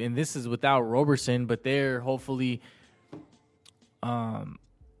 shoot, and this is without Roberson, but they're hopefully gonna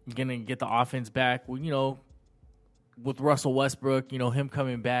get the offense back. You know, with Russell Westbrook, you know, him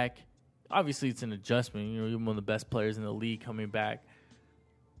coming back, obviously it's an adjustment. You know, you're one of the best players in the league coming back.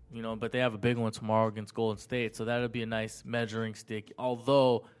 You know, but they have a big one tomorrow against Golden State, so that'll be a nice measuring stick.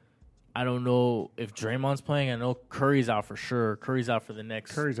 Although I don't know if Draymond's playing. I know Curry's out for sure. Curry's out for the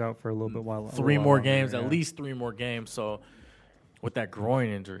next Curry's out for a little bit while. three more longer, games, yeah. at least 3 more games. So with that groin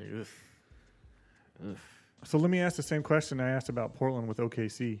injury, So let me ask the same question I asked about Portland with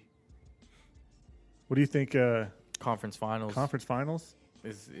OKC. What do you think? conference finals Conference finals,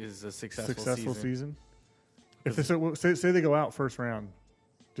 is a successful season. If they, say they go out first round,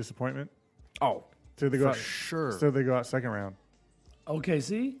 disappointment. Oh, Say they go for out, sure. So they go out second round.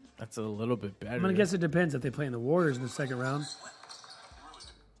 OKC? That's a little bit better. I'm going to guess it depends if they play in the Warriors in the second round.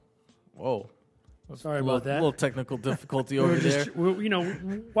 Whoa. Sorry A little, about that. little technical difficulty over there. You know,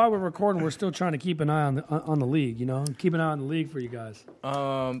 while we're recording, we're still trying to keep an eye on the league, you know? Keep an eye on the league for you guys.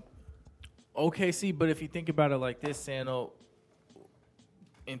 OKC, but if you think about it like this, Sano,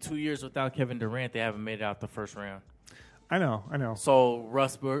 in 2 years without Kevin Durant, they haven't made it out the first round. I know. So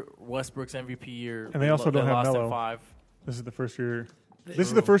Westbrook's MVP year, And they also don't have lost Melo. at 5. This is the first year. This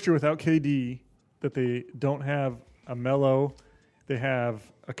is the first year without KD that they don't have a Melo. They have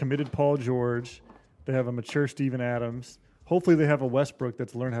a committed Paul George. They have a mature Steven Adams. Hopefully, they have a Westbrook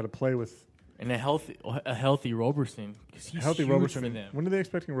that's learned how to play with And a healthy Roberson, because he's healthy huge Roberson. for them. When are they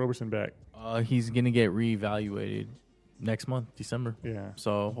expecting Roberson back? He's gonna get reevaluated next month, December. Yeah.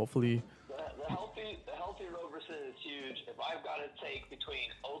 So hopefully, The healthy Roberson is huge. If I've got to take between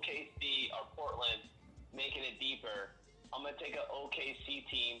OKC or Portland, making it deeper, I'm gonna take an OKC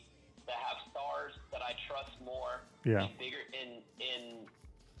team that have stars that I trust more. Yeah. And bigger in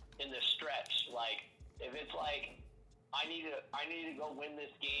the stretch. Like if it's like I need to go win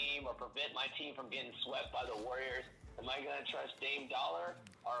this game or prevent my team from getting swept by the Warriors. Am I gonna trust Dame Dollar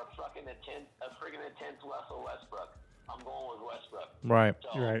or a friggin' intense Russell Westbrook? I'm going with Westbrook. right. So,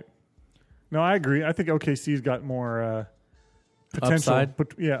 You're right. No, I agree. I think OKC's got more potential. Upside?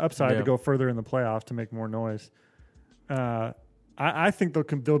 Upside Yeah. to go further in the playoffs to make more noise. I think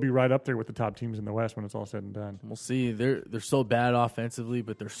they'll be right up there with the top teams in the West when it's all said and done. We'll see. They're so bad offensively,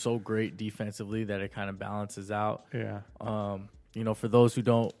 but they're so great defensively that it kind of balances out. Yeah. You know, for those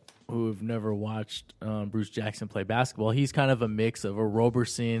who've never watched Bruce Jackson play basketball, he's kind of a mix of a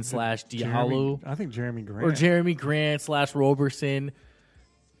Roberson / Diallo I think Jeremy Grant. or Jeremy Grant / Roberson.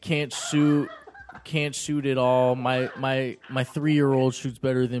 Can't shoot at all. My 3-year-old shoots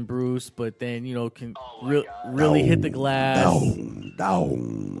better than Bruce, but then can really hit the glass. Wait a second.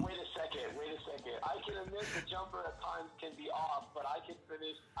 I can admit the jumper at times can be off, but I can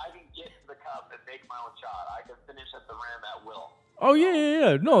get to the cup and make my own shot. I can finish at the rim at will. Oh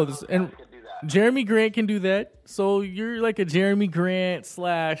yeah. No, and I can do that. Jeremy Grant can do that. So you're like a Jeremy Grant /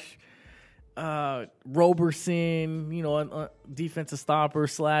 Roberson, a defensive stopper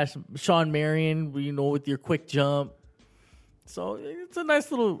 / Sean Marion, with your quick jump. So it's a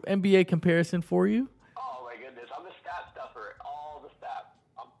nice little NBA comparison for you. Oh my goodness, I'm a stat stuffer. All the stats.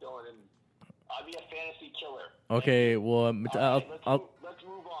 I'm filling in. I'll be a fantasy killer. Okay, well, Let's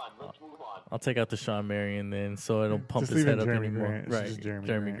move on. I'll take out the Sean Marion then, so it'll pump Just his leave head in up Jeremy anymore. Grant. It's Right, just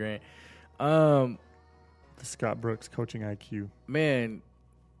Jeremy Grant. The Scott Brooks coaching IQ. Man,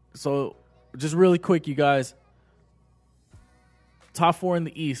 so just really quick, you guys. Top 4 in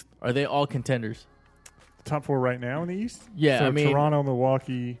the East, are they all contenders? Top 4 right now in the East? Yeah, So I mean, Toronto,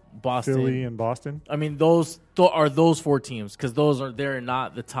 Milwaukee, Boston. Philly, and Boston. I mean, those are those 4 teams because they're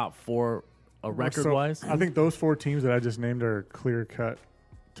not the top 4 record wise. I think those 4 teams that I just named are clear-cut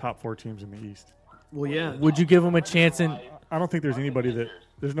top 4 teams in the East. Well, yeah. Would you give them a chance in? I don't think there's anybody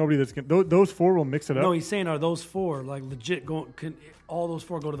there's nobody that's going those 4 will mix it up. No, he's saying are those 4 like legit going? Can all those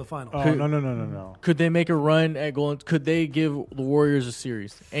 4 go to the final? Oh, no. Could they make a run at Golden? Could they give the Warriors a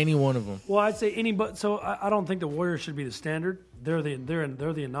series? Any one of them? Well, I'd say anybody. So I don't think the Warriors should be the standard. They're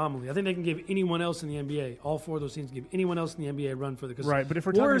the anomaly. I think they can give anyone else in the NBA. All 4 of those teams can give anyone else in the NBA a run for the. Right, but if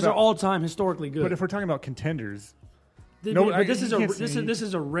we're Warriors talking are about, all time historically good. but if we're talking about contenders, But no, this is you a can't say- this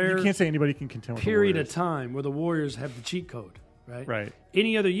is a rare you can't say anybody can contend with period the of time where the Warriors have the cheat code. Right. Right.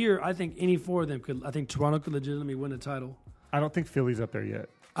 Any other year, I think any 4 of them could. I think Toronto could legitimately win a title. I don't think Philly's up there yet.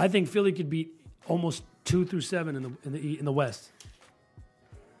 I think Philly could beat almost 2 through 7 in the West.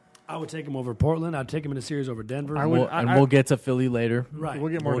 I would take them over Portland. I'd take them in a series over Denver. We'll get to Philly later. Right.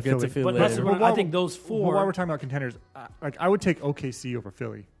 We'll get more We'll to get to Philly. Philly But that's later. what I think those 4. While we're talking about contenders, I would take OKC over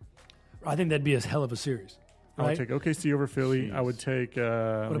Philly. I think that'd be a hell of a series. I would Right? take OKC over Philly. Jeez. I would take.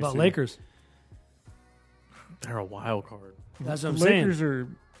 What about Lakers? They're a wild card. That's what I'm Lakers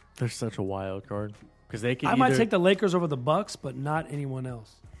saying. They're such a wild card because they could. I might take the Lakers over the Bucks, but not anyone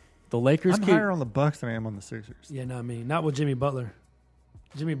else. the Lakers. I'm higher on the Bucks than I am on the Sixers. Yeah, not me. Not with Jimmy Butler.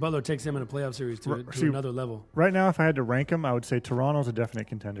 Jimmy Butler takes them in a playoff series to See, another level. Right now, if I had to rank them, I would say Toronto's a definite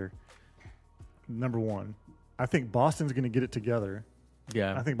contender. Number one. I think Boston's going to get it together.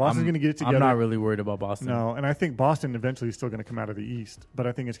 Yeah, I think Boston's going to get it together. I'm not really worried about Boston. No, and I think Boston eventually is still going to come out of the East, but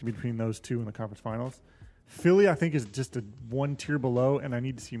I think it's going to be between those two in the conference finals. Philly, I think, is just a one tier below, and I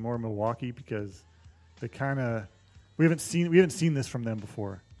need to see more Milwaukee because they kind of we haven't seen this from them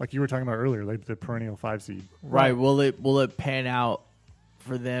before. Like you were talking about earlier, like the perennial 5 seed. Right? Will it pan out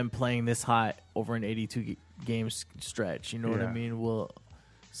for them playing this hot over an 82 game stretch? You know what I mean?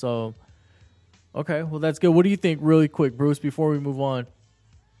 Okay, well that's good. What do you think, really quick, Bruce? Before we move on.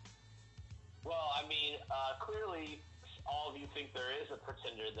 Well, I mean, clearly, all of you think there is a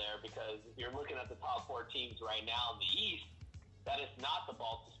pretender there because if you're looking at the top 4 teams right now in the East, that is not the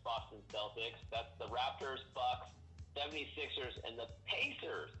Boston Celtics. That's the Raptors, Bucks, 76ers, and the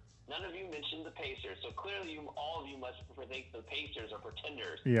Pacers. None of you mentioned the Pacers, so clearly, all of you must think the Pacers are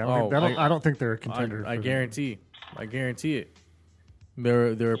pretenders. Yeah, I don't think they're a contender. I guarantee it.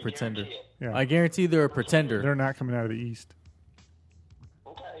 They're a pretender. Yeah. I guarantee they're a pretender. They're not coming out of the East.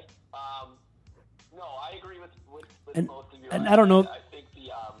 Okay. No, I agree with most of you. And I don't know. I think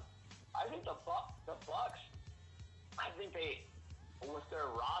the Bucks. I think they, with their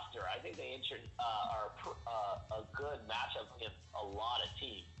roster, I think they are a good matchup against a lot of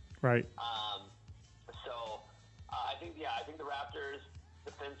teams. Right. I think the Raptors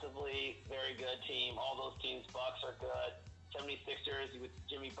defensively very good team. All those teams, Bucks are good. 76ers with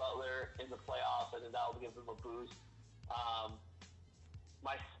Jimmy Butler in the playoffs, I think that will give them a boost.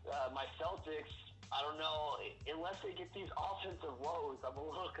 My Celtics, I don't know, unless they get these offensive woes, I'm a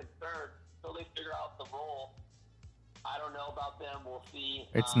little concerned until they figure out the role. I don't know about them. We'll see.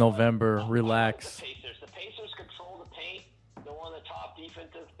 It's November. Relax. The Pacers control the paint. They're one of the top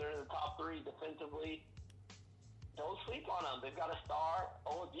defensive. They're in the top 3 defensively. Don't sleep on them. They've got a star.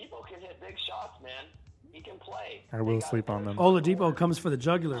 Oladipo can hit big shots, man. He can play. I will sleep on them. Oladipo comes for the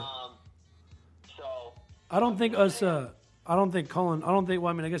jugular. I don't think us. I don't think calling. I don't think.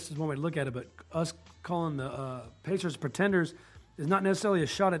 Well, I mean, I guess there's one way to look at it, but us calling the Pacers pretenders is not necessarily a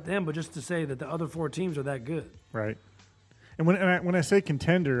shot at them, but just to say that the other 4 teams are that good. Right. And when I say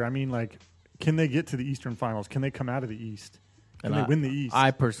contender, I mean like, can they get to the Eastern Finals? Can they come out of the East? Can they win the East? I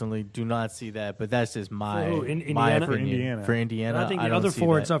personally do not see that, but that's just my Indiana? opinion. Indiana. For Indiana, I think the don't other see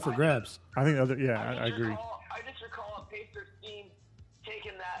 4 that. it's up for grabs. I think I agree. I just recall a Pacers team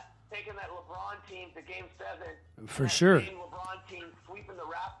taking that LeBron team to Game 7. For sure. Same LeBron team sweeping the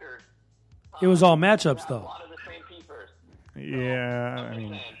Raptors. It was all matchups, A though. lot of the same pieces. Yeah, I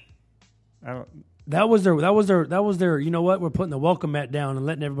mean, I don't. That was their. You know what? We're putting the welcome mat down and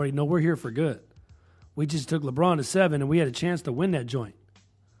letting everybody know we're here for good. We just took LeBron to 7, and we had a chance to win that joint,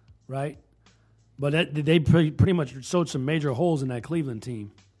 right? But they pretty much sewed some major holes in that Cleveland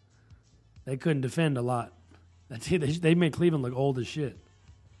team. They couldn't defend a lot. They made Cleveland look old as shit.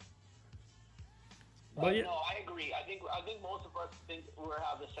 But no, I agree. I think most of us think we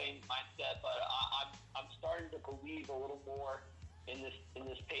have the same mindset, but I'm starting to believe a little more in this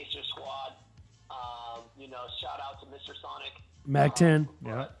Pacers squad. Shout out to Mr. Sonic. Mac 10.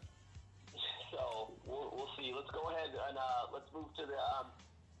 Yeah. So we'll see. Let's go ahead and let's move to the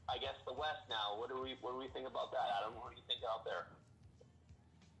I guess the West now. What do we think about that, Adam? What do you think out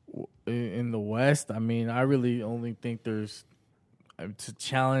there? In the West, I mean, I really only think there's to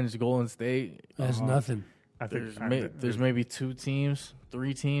challenge Golden State. That's nothing. I think There's maybe 2 teams,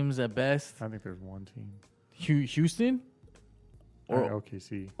 3 teams at best. I think there's one team. Houston Or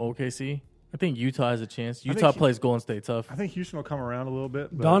OKC. OKC. I think Utah has a chance. Utah plays Golden State tough. I think Houston will come around a little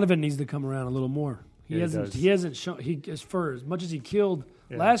bit. But Donovan needs to come around a little more. He does. hasn't shown. For as much as he killed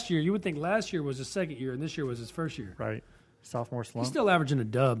last year, you would think last year was his second year and this year was his first year. Right. Sophomore slump. He's still averaging a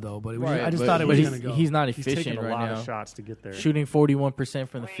dub though, but Right, I just thought it was going to go. He's not He's efficient taking a right lot now. of shots to get there. Shooting 41%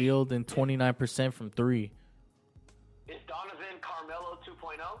 from the field and 29% from 3. Is Donovan Carmelo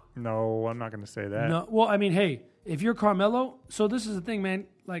 2.0? No, I'm not going to say that. No, well, I mean, hey, if you're Carmelo, so this is the thing, man.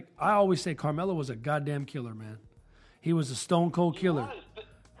 Like I always say, Carmelo was a goddamn killer, man. He was a stone cold killer.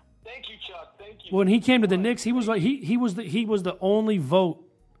 Thank you, Chuck. Thank you. When he came to the Knicks, he was like he was the only vote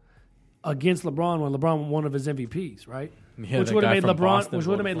against LeBron when LeBron won one of his MVPs, right? Yeah, which that would have guy made from LeBron, Boston which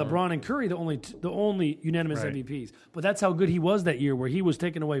would have voted made for him. LeBron and Curry the only unanimous Right. MVPs. But that's how good he was that year, where he was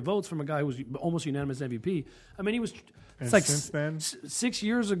taking away votes from a guy who was almost unanimous MVP. I mean, he was. And It's like since then? 6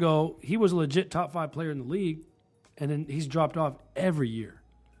 years ago, he was a legit top 5 player in the league, and then he's dropped off every year,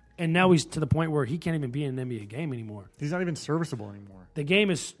 and now he's to the point where he can't even be in an NBA game anymore. He's not even serviceable anymore. The game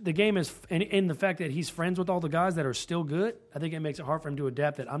is, and in the fact that he's friends with all the guys that are still good, I think it makes it hard for him to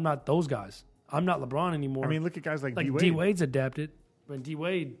adapt. That I'm not those guys. I'm not LeBron anymore. I mean, look at guys like like D-Wade. D Wade's adapted. But D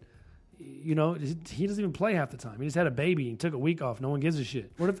Wade, he doesn't even play half the time. He just had a baby and took a week off. No one gives a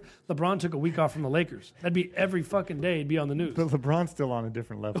shit. What if LeBron took a week off from the Lakers? That'd be every fucking day. It'd be on the news. But LeBron's still on a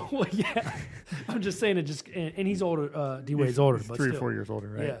different level. Well, yeah. I'm just saying it. And he's older. D Wade's older, He's but 3 still. or 4 years older,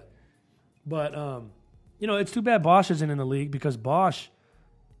 right? Yeah. But it's too bad Bosch isn't in the league because Bosch,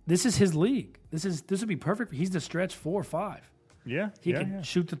 this is his league. This would be perfect. He's the stretch 4 or 5. Yeah. He can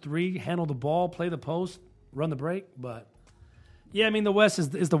shoot the 3, handle the ball, play the post, run the break. But yeah, I mean the West is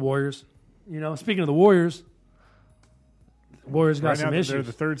the Warriors. Speaking of the Warriors got Right some now, issues. they're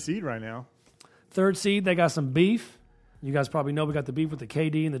the 3rd seed right now. 3rd seed, they got some beef. You guys probably know we got the beef with the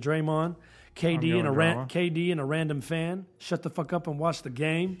KD and the Draymond. KD and a random fan. Shut the fuck up and watch the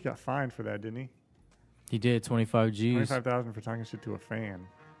game. He got fined for that, didn't he? He did 25 G's. 25,000 for talking shit to a fan.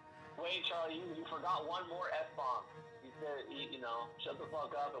 Wait, Charlie, you forgot one more F-bomb. You said, shut the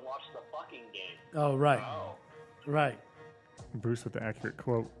fuck up and watch the fucking game. Oh, right. Oh. Right. Bruce with the accurate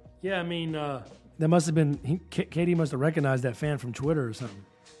quote. Yeah, I mean, that must have been, KD must have recognized that fan from Twitter or something.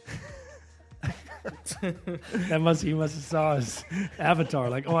 He must have saw his avatar.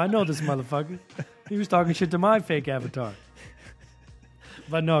 Like, oh, I know this motherfucker. He was talking shit to my fake avatar.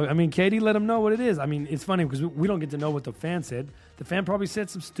 But no, I mean, KD let him know what it is. I mean, it's funny because we don't get to know what the fan said. The fan probably said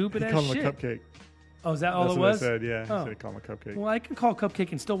some stupid He ass called shit. him a cupcake. Oh, is that all That's it what was? I said, yeah. He Oh. said he called him a cupcake. Well, I can call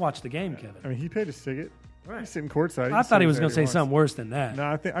Cupcake and still watch the game, Kevin. I mean, he paid his ticket. Right. He's sitting courtside. I thought he was going to say something worse than that.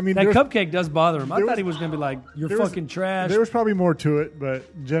 No, That there's- Cupcake does bother him. I there thought was- he was going to be like, you're there was- fucking trash. There was probably more to it,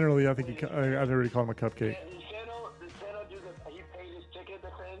 but generally, I think I've already called him a cupcake. Did Sano do the, he paid his ticket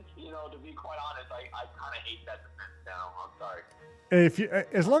defense? To be quite honest, I kind of hate that defense now. I'm sorry.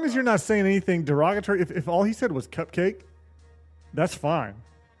 As long as you're not saying anything derogatory, if all he said was cupcake, that's fine.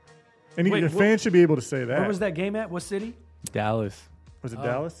 And Wait, a fan should be able to say that. Where was that game at? What city? Dallas. Was it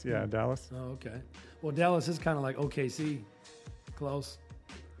Dallas? Yeah, Dallas. Oh, okay. Well, Dallas is kind of like OKC. Close.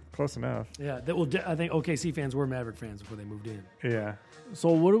 Close enough. Yeah. I think OKC fans were Maverick fans before they moved in. Yeah. So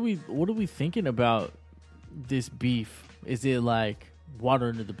what are we thinking about this beef? Is it like water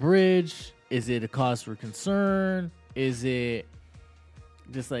under the bridge? Is it a cause for concern? Is it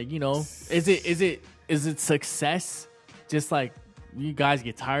just like, is it success? Just like you guys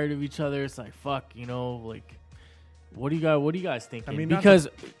get tired of each other. It's like, fuck, like what do you guys thinking? I mean, because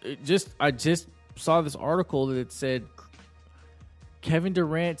I just saw this article that said Kevin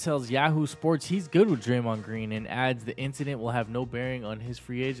Durant tells Yahoo Sports he's good with Draymond Green and adds the incident will have no bearing on his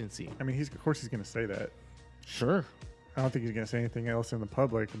free agency. I mean, of course he's going to say that. Sure. I don't think he's going to say anything else in the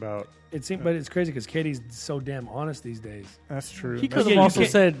public about. But it's crazy because Katie's so damn honest these days. That's true. He could Yeah, have you also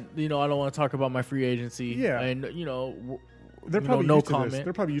can't- said, I don't want to talk about my free agency. Yeah. And, They're probably no used to comment. this.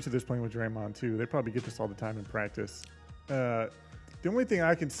 They're probably used to this playing with Draymond too. They probably get this all the time in practice. The only thing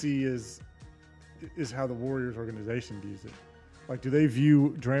I can see is how the Warriors organization views it. Like, do they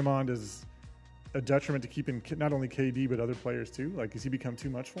view Draymond as a detriment to keeping not only KD but other players too? Like, has he become too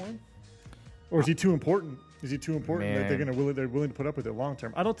much for him, or is he too important? Is he too important that they're willing to put up with it long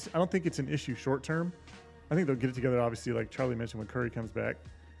term? I don't think it's an issue short term. I think they'll get it together. Obviously, like Charlie mentioned, when Curry comes back.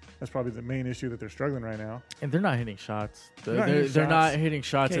 That's probably the main issue that they're struggling right now. And they're not hitting shots. They're not not hitting hitting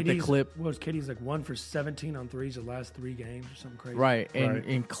shots at the clip. What was KD's like 1 for 17 on threes the last 3 games or something crazy? Right. Right.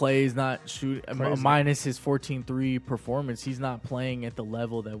 And Clay's not shooting. Clay's Minus his 14-3 performance, he's not playing at the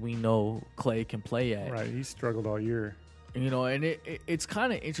level that we know Clay can play at. Right, he's struggled all year. And it's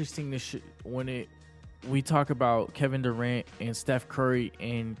kind of interesting when we talk about Kevin Durant and Steph Curry,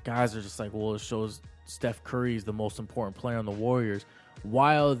 and guys are just like, well, it shows Steph Curry is the most important player on the Warriors.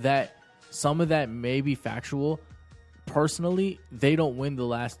 While some of that may be factual, personally, they don't win the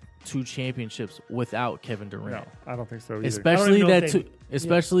last 2 championships without Kevin Durant. No, I don't think so either. Especially I don't even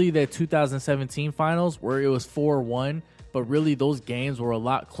know that 2017 finals where it was 4-1, but really those games were a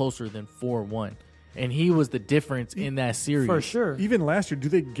lot closer than 4-1. And he was the difference in that series. For sure. Even last year, do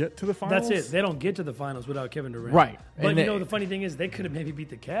they get to the finals? That's it. They don't get to the finals without Kevin Durant. Right. But And the funny thing is, they could have maybe beat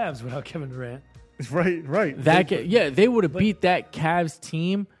the Cavs without Kevin Durant. Right. They would have beat that Cavs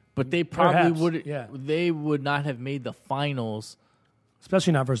team, but they probably Perhaps, yeah. They would not have made the finals.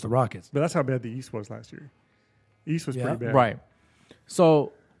 Especially not versus the Rockets. But that's how bad the East was last year. East was pretty bad. Right.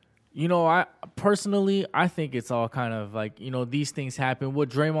 So, I personally, I think it's all kind of like, these things happen. What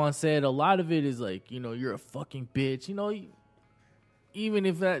Draymond said, a lot of it is like, you're a fucking bitch. Even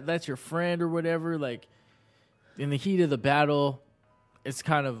if that's your friend or whatever, like in the heat of the battle, it's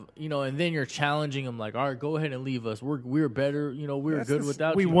kind of, and then you're challenging him like, all right, go ahead and leave us. We're better. We're That's good the-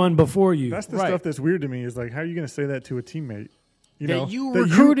 without We you. won before you. That's the Right. stuff that's weird to me is like, how are you going to say that to a teammate? That you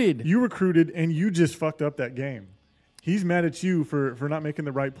recruited. You recruited, and you just fucked up that game. He's mad at you for not making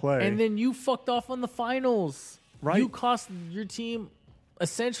the right play. And then you fucked off on the finals. Right. You cost your team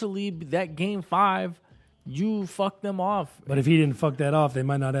essentially that game 5, you fucked them off. But if he didn't fuck that off, they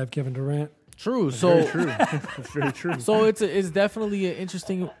might not have Kevin Durant. True. So True. It's very true. So it's definitely an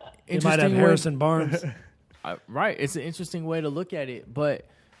interesting They might have way. Harrison Barnes. Right. It's an interesting way to look at it, but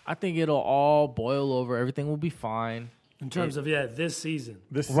I think it'll all boil over. Everything will be fine. In terms of, this season.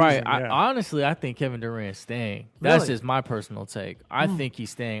 This Right. season, yeah. Honestly, I think Kevin Durant's staying. That's Really? just my personal take. I think he's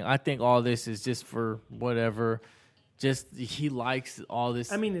staying. I think all this is just for whatever. Just he likes all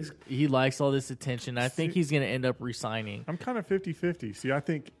this. I mean, he likes all this attention. I think he's going to end up resigning. I'm kind of 50-50. See, I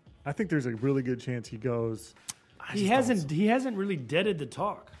think there's a really good chance he goes. he hasn't really deaded the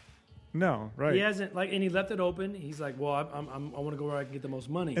talk. No, right. He hasn't, and he left it open. He's like, well, I want to go where I can get the most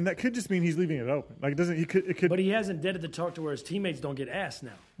money. And that could just mean he's leaving it open. Like, it could. But he hasn't deaded the talk to where his teammates don't get asked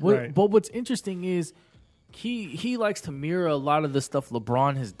now. Right. But what's interesting is he likes to mirror a lot of the stuff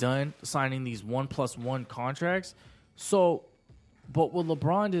LeBron has done, signing these 1+1 contracts. So, but what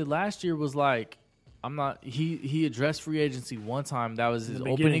LeBron did last year was like, he addressed free agency one time. That was his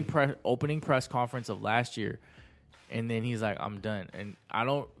opening press conference of last year. And then he's like, I'm done. And I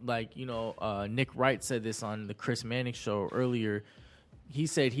don't Nick Wright said this on the Chris Mannix show earlier. He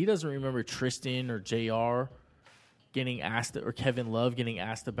said he doesn't remember Tristan or JR getting asked, or Kevin Love getting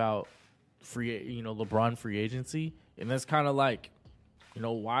asked about LeBron free agency. And that's kind of like,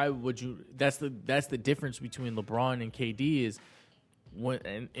 why would you? That's the difference between LeBron and KD is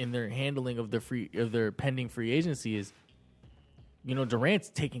when in their handling of their pending free agency is, Durant's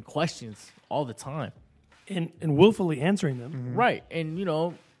taking questions all the time. And willfully answering them. Mm-hmm. Right. And,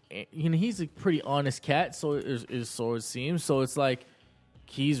 he's a pretty honest cat, so it seems. So it's like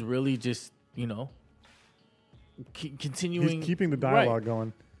he's really just, continuing. He's keeping the dialogue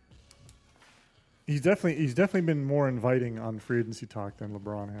going. He's definitely been more inviting on free agency talk than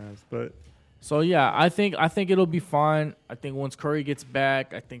LeBron has. But so, yeah, I think it'll be fine. I think once Curry gets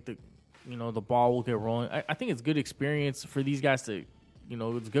back, I think the ball will get rolling. I think it's good experience for these guys to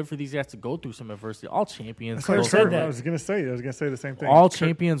it's good for these guys to go through some adversity. All champions Kirk go said through that. I was gonna say the same thing. All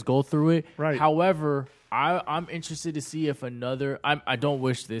champions go through it. Right. However, I'm interested to see if I don't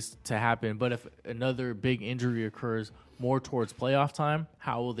wish this to happen, but if another big injury occurs more towards playoff time,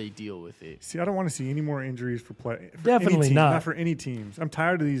 how will they deal with it? See, I don't want to see any more injuries for Definitely any team, not. not for any teams. I'm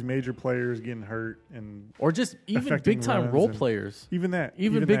tired of these major players getting hurt Or just even affecting big time runs role and- players. even that.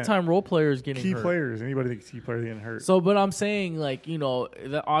 Even big time role players getting key hurt. players. Anybody that's key player getting hurt. So, but I'm saying,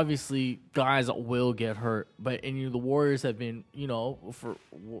 that obviously guys will get hurt, but the Warriors have been,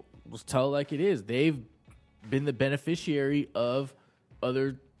 let's tell it like it is. They've been the beneficiary of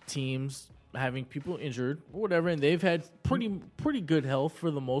other teams having people injured or whatever, and they've had pretty good health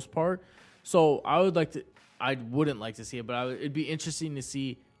for the most part. So I wouldn't like to see it, but it'd be interesting to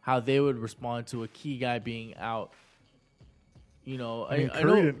see how they would respond to a key guy being out.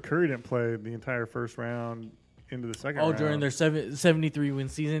 Curry didn't play the entire first round into the second round. During their 73-win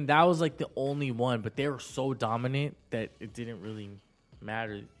season, that was like the only one, but they were so dominant that it didn't really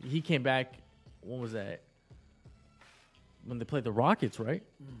matter. He came back, when was that? When they played the Rockets, right?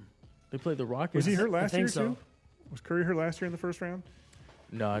 They played the Rockets. Was he hurt last year so. too? Was Curry hurt last year in the first round?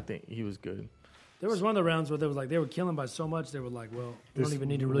 No, I think he was good. There was one of the rounds where they were killing by so much, they were like, well, we don't even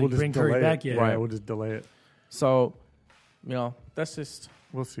need to really We'll just bring Curry delay back it. yet. Yeah, we'll just delay it. So, that's just...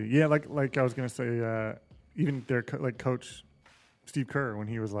 We'll see. Yeah, like I was gonna say, even their coach Steve Kerr, when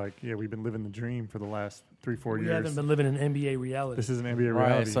he was like, "Yeah, we've been living the dream for the last 3-4 We years. haven't been living in NBA reality. This is an NBA Right,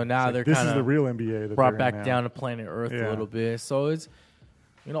 reality." so now It's they're this is kinda the real NBA that brought they're in back now. down to planet Earth a Yeah. little bit. So it's,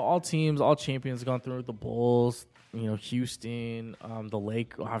 all teams, all champions gone through the Bulls, Houston,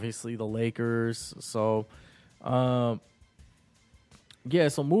 obviously the Lakers. So, so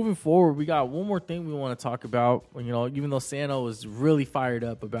moving forward, we got one more thing we want to talk about. Even though Sano was really fired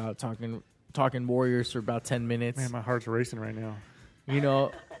up about talking Warriors for about 10 minutes. Man, my heart's racing right now.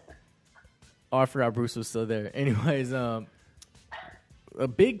 I forgot Bruce was still there. Anyways, a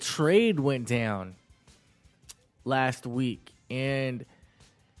big trade went down last week, and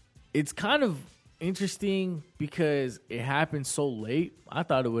it's kind of interesting because it happened so late. I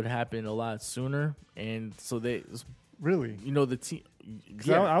thought it would happen a lot sooner, and so Really? the team. 'Cause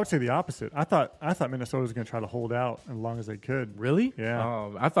I would say the opposite. I thought Minnesota was going to try to hold out as long as they could. Really?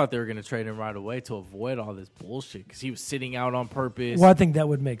 Yeah. I thought they were going to trade him right away to avoid all this bullshit because he was sitting out on purpose. Well, I think that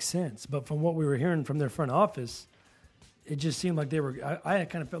would make sense. But from what we were hearing from their front office, it just seemed like they were. I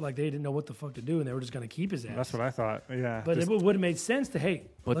kind of felt like they didn't know what the fuck to do, and they were just going to keep his ass. That's what I thought. Yeah. But it would have made sense to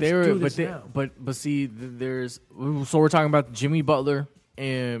But let's they were, do this now. but see, there's so we're talking about Jimmy Butler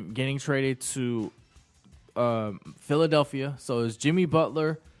and getting traded to Philadelphia. So it's Jimmy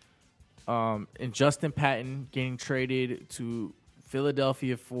Butler and Justin Patton getting traded to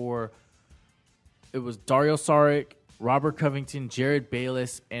Philadelphia for it was Dario Saric, Robert Covington, Jared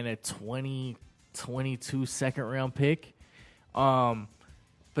Bayless, and a 2022 second round pick. But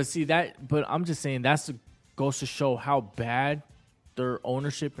I'm just saying goes to show how bad their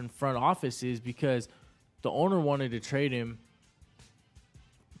ownership and front office is, because the owner wanted to trade him.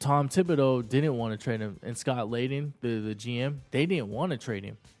 Tom Thibodeau didn't want to trade him, and Scott Layden, the GM, they didn't want to trade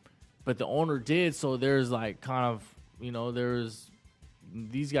him, but the owner did. So there's like kind of,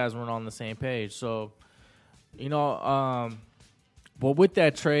 these guys weren't on the same page. So, but with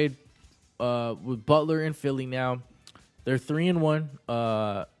that trade, with Butler and Philly now, they're 3-1.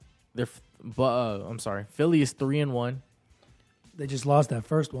 Philly is 3-1 They just lost that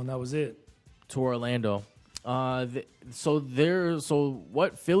first one. That was it. to Orlando. So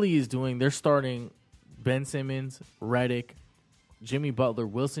what Philly is doing, they're starting Ben Simmons, Redick, Jimmy Butler,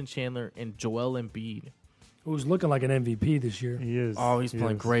 Wilson Chandler, and Joel Embiid. Who's looking like an MVP this year. He is. Oh, he's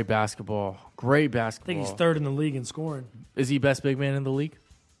playing great basketball. Great basketball. I think he's third in the league in scoring. Is he best big man in the league?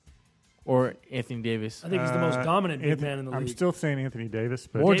 Or Anthony Davis? I think he's the most dominant big man in the league. I'm still saying Anthony Davis,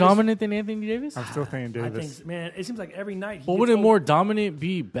 but More Davis? dominant than Anthony Davis? I'm still saying I Davis. think, man, it seems like every night. But wouldn't more dominant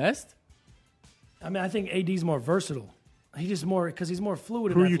be best? I mean, I think AD's more versatile. He just more because he's more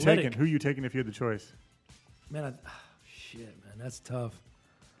fluid. Who and are you athletic. taking? Who are you taking if you had the choice? Man, shit, man, that's tough.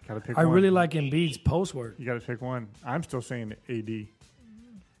 Got to pick. I one. really like Embiid's post work. You got to pick one. I'm still saying AD.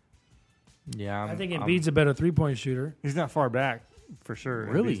 Yeah. I think Embiid's a better 3-point shooter. He's not far back for sure.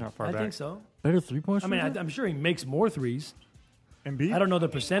 Really? Embiid's not far I back. think so. better 3-point I shooter? mean, I'm sure he makes more threes. Embiid. I don't know the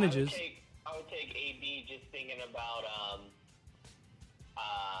percentages. I would take AB just thinking about,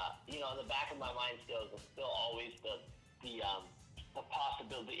 in the back of my mind still always the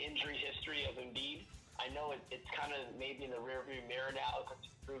possibility, the injury history of Embiid. I know it's kind of maybe in the rearview mirror now because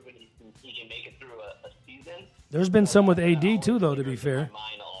he's proven he can make it through a season. There's been some with AD too, though. To be fair, My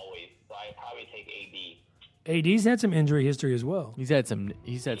mind always, so I'd probably take AB. AD's had some injury history as well. He's had some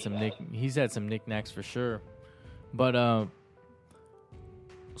knickknacks for sure. But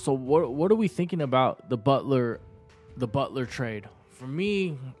so what are we thinking about the Butler trade? For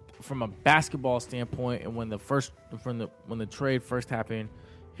me, from a basketball standpoint, and when the trade first happened,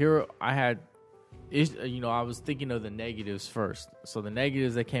 here I was thinking of the negatives first. So the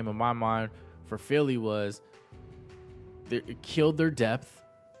negatives that came in my mind for Philly was it killed their depth.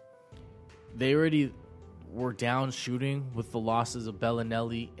 They already were down shooting with the losses of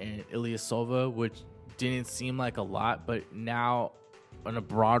Bellinelli and Ilyasova, which didn't seem like a lot, but now on a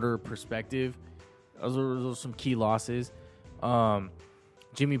broader perspective, those are some key losses.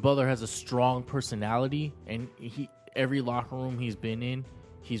 Jimmy Butler has a strong personality, and every locker room he's been in,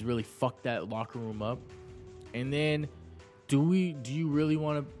 he's really fucked that locker room up. And then, do you really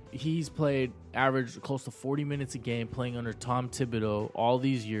want to? He's played average close to 40 minutes a game playing under Tom Thibodeau all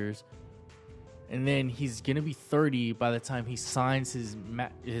these years, and then he's gonna be 30 by the time he signs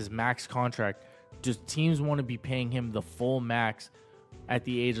his max contract. Just teams want to be paying him the full max at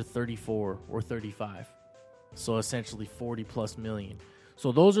the age of 34 or 35, so essentially 40 plus million.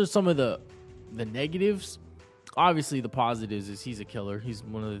 So those are some of the negatives. Obviously, the positives is he's a killer. He's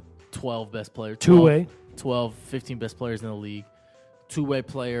one of the 12 best players. 15 best players in the league. Two-way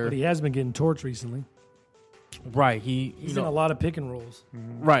player. But he has been getting torched recently. Right. He's in a lot of pick and rolls.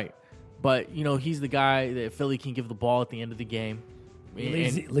 Right. But, he's the guy that Philly can give the ball at the end of the game.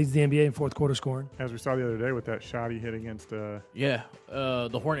 He leads the NBA in fourth quarter scoring. As we saw the other day with that shot he hit against the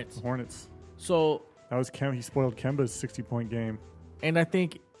Hornets. the Hornets. So that was he spoiled Kemba's 60-point game. And I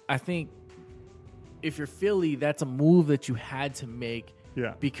think if you're Philly, that's a move that you had to make.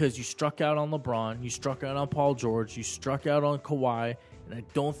 Yeah. Because you struck out on LeBron, you struck out on Paul George, you struck out on Kawhi, and I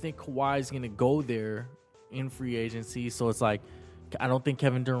don't think Kawhi is going to go there in free agency. So it's like, I don't think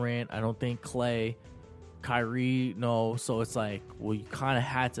Kevin Durant, I don't think Clay, Kyrie, no. So it's like, well, you kind of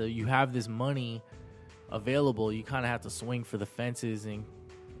had to. You have this money available. You kind of have to swing for the fences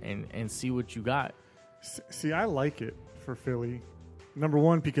and see what you got. See, I like it for Philly. Number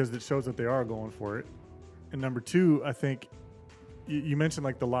one, because it shows that they are going for it. And number two, I think you mentioned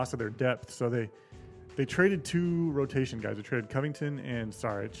like the loss of their depth. So they traded two rotation guys. They traded Covington and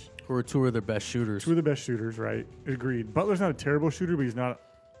Saric. Who are two of their best shooters. Two of the best shooters, right? Agreed. Butler's not a terrible shooter, but he's not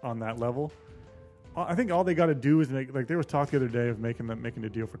on that level. I think all they got to do is make, like there was talk the other day of making a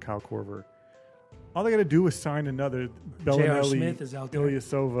deal for Kyle Korver. All they got to do is sign another Bellinelli, Smith is out there.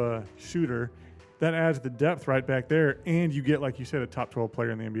 Ilyasova shooter. That adds the depth right back there, and you get, like you said, a top 12 player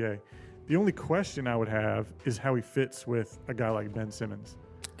in the NBA. The only question I would have is how he fits with a guy like Ben Simmons.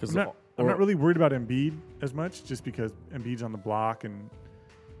 I'm not really worried about Embiid as much, just because Embiid's on the block, and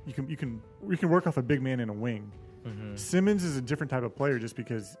you can work off a big man in a wing. Simmons is a different type of player just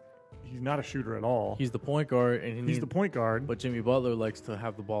because he's not a shooter at all. He's the point guard, and He's the point guard. But Jimmy Butler likes to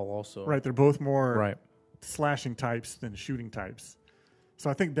have the ball also. Right, they're both more Right. slashing types than shooting types. So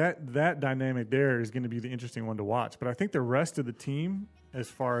I think that dynamic there is going to be the interesting one to watch. But I think the rest of the team, as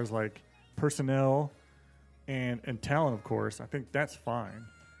far as like personnel and talent, of course, I think that's fine.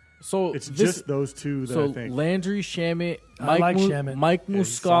 So It's just those two that I think. Landry Shamet, I like Shamet. Mike Yeah,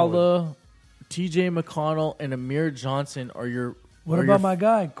 he's Muscala, T.J. McConnell, and Amir Johnson are your. What are about your, my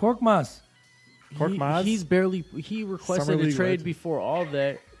guy Korkmaz? Korkmaz? He's barely. He requested Summer a League trade legend. before all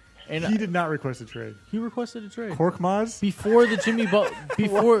that, and He did not request a trade. he requested a trade Korkmaz? before the Jimmy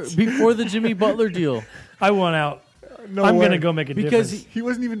before the Jimmy Butler deal. I want out. No I'm way. gonna go make a Because difference. He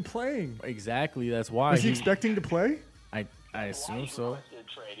wasn't even playing. Exactly. That's why Was he expecting to play? I assume so.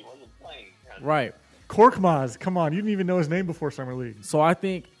 Trade. He wasn't playing. Right. Korkmaz, come on. You didn't even know his name before Summer League. So I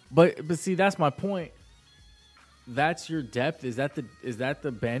think, but see, that's my point. That's your depth. Is that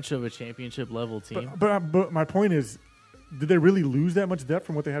the bench of a championship level team? But my point is, did they really lose that much depth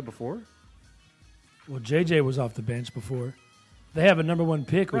from what they had before? Well, JJ was off the bench before. They have a number one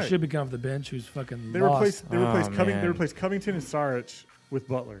pick who Right. should be coming off the bench who's fucking They lost. replaced man. They replaced Covington and Saric with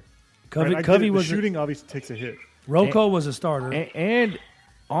Butler. Covey, Right? I get Covey it, was the shooting obviously takes a hit. Rocco was a starter. And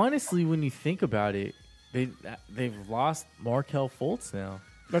honestly, when you think about it, they've lost Markelle Fultz now.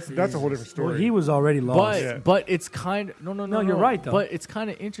 That's a whole different story. Well, he was already lost. But Yeah. but it's kind of no, you're right, though. But it's kind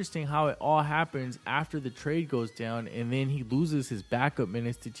of interesting how it all happens after the trade goes down, and then he loses his backup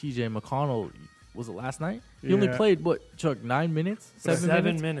minutes to T.J. McConnell. Was it last night? He only Yeah. played Chuck, 9 minutes,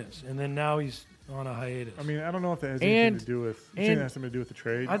 7 minutes. and then now he's on a hiatus. I mean, I don't know if that has And- anything to do with. You think and- that has something to do with the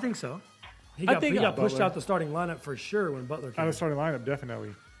trade? I think so. He I got, think he got pushed Butler. out the starting lineup for sure when Butler Out came. of starting lineup,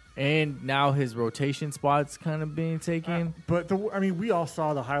 definitely. And now his rotation spot's kind of being taken. But we all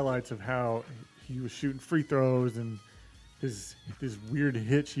saw the highlights of how he was shooting free throws and his weird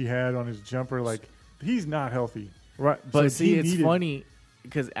hitch he had on his jumper. Like, he's not healthy. Right, So but he see, it's needed- funny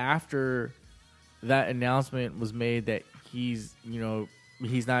because after that announcement was made that he's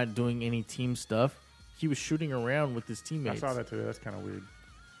not doing any team stuff, he was shooting around with his I teammates. saw that today. That's kind of weird.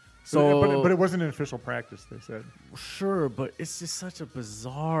 So, but it wasn't an official practice. They said sure, but it's just such a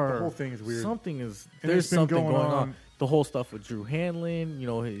bizarre. The whole thing is weird. Something is And there's it's been something going going on. on. The whole stuff with Drew Hanlon,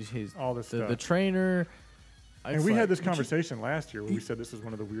 his All this the stuff. trainer. and It's we like- had this conversation last year where we said this is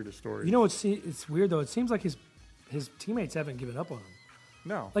one of the weirdest stories. You know, it's weird though. It seems like his teammates haven't given up on him.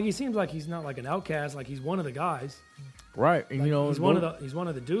 no. Like he seems like he's not like an outcast. Like he's one of the guys. right, and Like, he's one mo-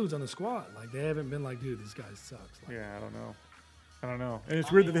 of the dudes on the squad. Like they haven't been like, dude, this guy sucks. Like, Yeah, I don't know. And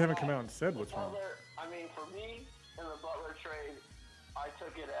it's weird that they haven't come out and said what's wrong. For me, in the Butler trade, I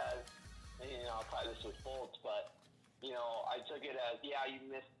took it as, I'll tie this with Fultz, but, I took it as,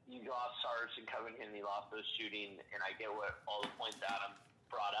 you lost Sarge and Covington, and you lost those shooting, and I get what all the points Adam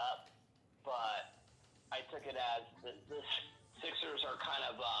brought up, but I took it as the Sixers are kind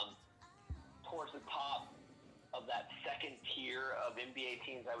of towards the top of that second tier of NBA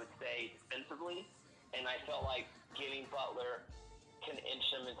teams, I would say, defensively, and I felt like getting Butler can inch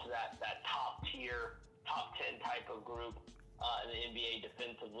them into that top tier, top 10 type of group in the NBA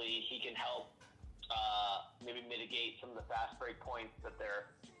defensively. He can help maybe mitigate some of the fast break points that they're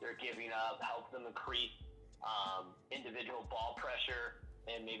giving up, help them increase individual ball pressure,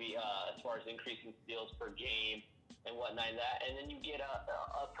 and maybe as far as increasing steals per game and whatnot. And then you get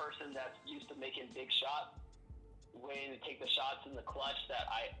a person that's used to making big shots, waiting to take the shots in the clutch that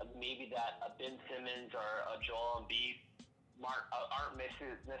a Ben Simmons or a Joel Embiid aren't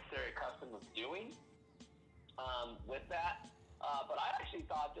necessarily accustomed of doing with that. But I actually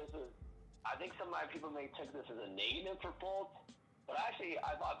thought I think some of my people may take this as a negative for Fultz, but actually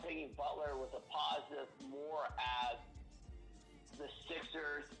I thought taking Butler was a positive more as the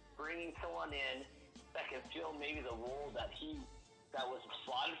Sixers bringing someone in that can fill maybe the role that was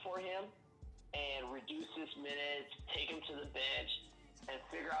slotted for him and reduce his minutes, take him to the bench, and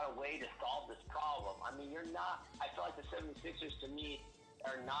figure out a way to solve this problem. I mean, I feel like the 76ers, to me,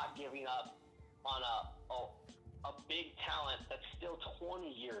 are not giving up on a big talent that's still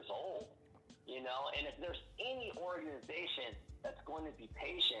 20 years old, And if there's any organization that's going to be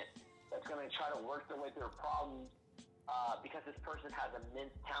patient, that's going to try to work their way through problems, because this person has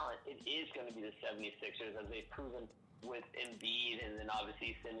immense talent, it is going to be the 76ers, as they've proven with Embiid, and then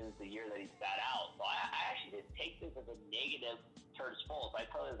obviously Simmons the year that he sat out. So I actually did take this as a negative towards Fultz. I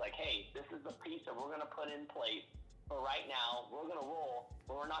told him, like, hey, this is the piece that we're going to put in place. But right now, we're going to roll,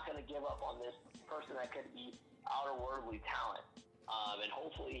 but we're not going to give up on this person that could be outer-worldly talent. And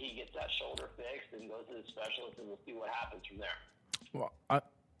hopefully he gets that shoulder fixed and goes to the specialist, and we'll see what happens from there. Well,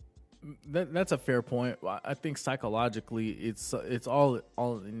 That's a fair point. I think psychologically, it's all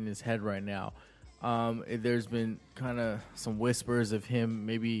in his head right now. There's been kind of some whispers of him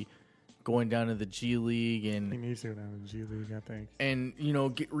maybe going down to the G League, He and needs to go down to the G League, I think. and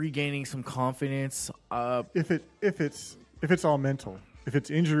regaining some confidence. If it's all mental, if it's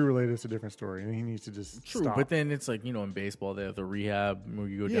injury related, it's a different story, and he needs to just True, stop. but then it's like in baseball they have the rehab where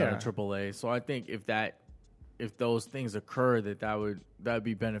you go down Yeah. to AAA. So I think if those things occur, that'd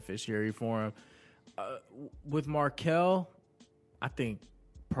be beneficiary for him. With Markel, I think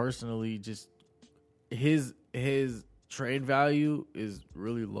personally, just his trade value is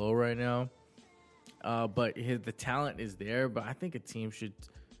really low right now. But the talent is there. But I think a team should.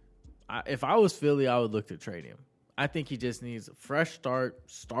 If I was Philly, I would look to trade him. I think he just needs a fresh start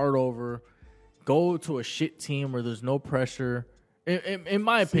over, go to a shit team where there's no pressure. In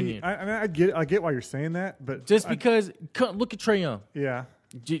my opinion, I get why you're saying that, but just because look at Trae Young. yeah,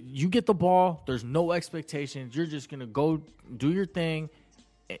 You get the ball. There's no expectations. You're just gonna go do your thing.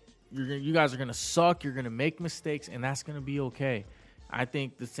 You guys are gonna suck. You're gonna make mistakes, and that's gonna be okay. I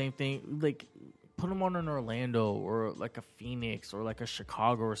think the same thing. Like put him on an Orlando or like a Phoenix or like a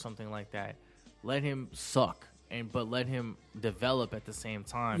Chicago or something like that. Let him suck, but let him develop at the same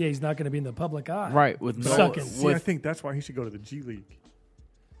time. Yeah, he's not going to be in the public eye. Right, with no Sucking. See, I think that's why he should go to the G League.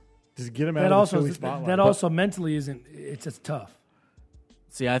 Just get him out That of also the Philly spotlight. that also mentally isn't. It's just tough.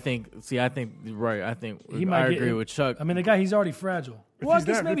 I think right. I think He might I get- agree with Chuck. I mean, the guy, he's already fragile. If Well, I he's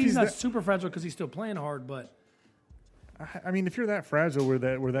guess that- maybe if he's he's not that- super fragile because he's still playing hard, but I mean, if you're that fragile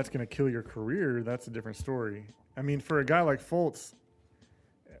where that's going to kill your career, that's a different story. I mean, for a guy like Fultz,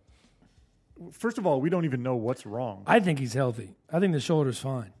 first of all, we don't even know what's wrong. I think he's healthy. I think the shoulder's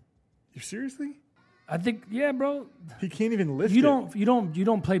fine. You seriously? I think, yeah, bro. He can't even lift You it.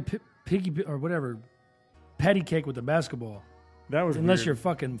 don't play piggy or whatever, patty cake with the basketball That was unless weird. you're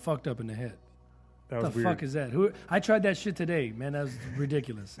fucking fucked up in the head. That What was the weird. fuck is that? I tried that shit today, man. That was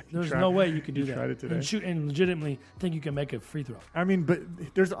ridiculous. There's tried- no way you could do you that tried it today? and shoot and legitimately think you can make a free throw. I mean, but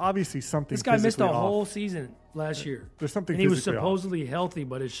there's obviously something. This guy missed a physically off. whole season last year. There's something. And he was physically off. supposedly healthy,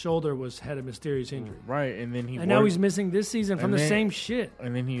 but his shoulder had a mysterious injury. Right, and then And now he's missing this season from And the then- same shit.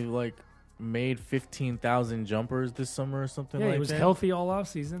 and then he made 15,000 jumpers this summer or something Yeah, like he was that. healthy all off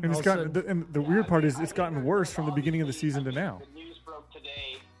season. And All it's of a gotten. sudden- And the weird part is, it's gotten worse from the beginning of the season to now. The news broke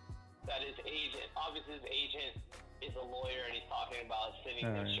today that his agent, obviously his agent is a lawyer, and he's talking about sitting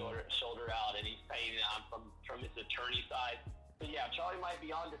his shoulder out, and he's paying it on from his attorney side. But yeah, Charlie might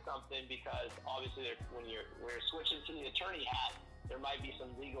be onto something because obviously when we're switching to the attorney hat, there might be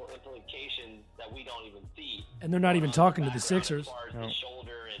some legal implications that we don't even see. And they're not even talking to the Background Sixers. as far as the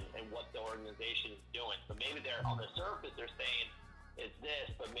shoulder and what the organization is doing. So maybe they're on the surface they're saying it's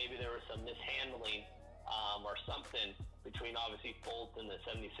this, but maybe there was some mishandling or something between obviously Fultz and the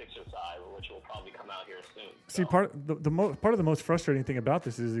 76er side, which will probably come out here soon. See, part of the most frustrating thing about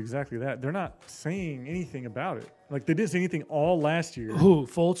this is exactly that they're not saying anything about it. Like they didn't say anything all last year. Who,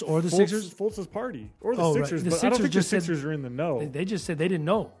 Fultz or the Sixers? Fultz's party or the Oh, right. Sixers, The but I don't Sixers think the just said- Sixers are in the know. They just said they didn't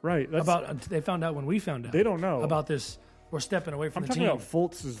know. Right, that's- About they found out when we found out. They don't know. about this. We're stepping away from I'm the talking team. about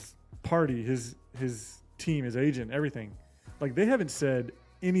Fultz's party, his team, his agent, everything. Like they haven't said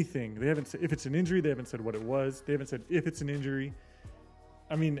anything. They haven't said if it's an injury. They haven't said what it was. They haven't said if it's an injury.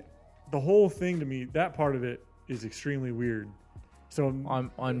 I mean, the whole thing to me, that part of it is extremely weird. So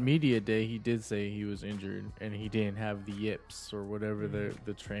On media day, he did say he was injured and he didn't have the yips or whatever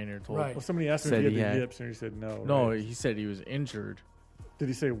the trainer told Right. him. well, somebody asked him Said if he he had the had- yips, and he said no. No, right? he said he was injured. Did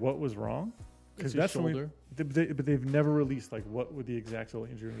he say what was wrong? It's his that's the only- shoulder. but they've never released like what the exact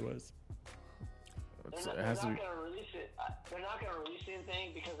injury was. They're It has to not be. going to release it. They're not going to release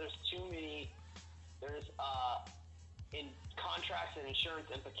anything because there's too many. There's in contracts and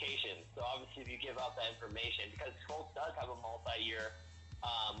insurance implications. So obviously, if you give out that information, because Fultz does have a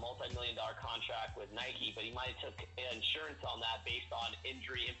multi-million-dollar contract with Nike, but he might have took insurance on that based on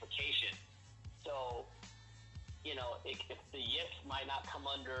injury implications. So, if the yips might not come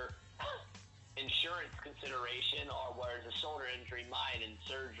under insurance consideration, or whereas a shoulder injury might, and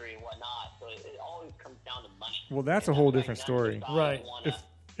surgery and whatnot. So it always comes down to money. Well, that's a And whole why different none story. of the Right. sides wanna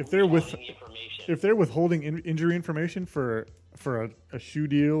If they're withhold the information. if they're withholding injury information for a shoe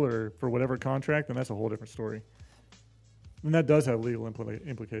deal or for whatever contract, then that's a whole different story. And that does have legal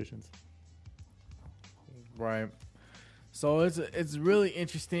implications. Right. So it's really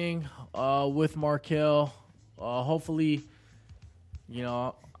interesting with Markel. Hopefully,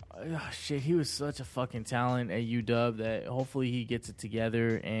 shit, he was such a fucking talent at UW that hopefully he gets it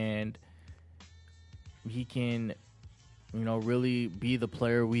together and he can, really be the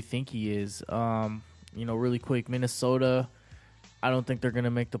player we think he is. Really quick, Minnesota I don't think they're going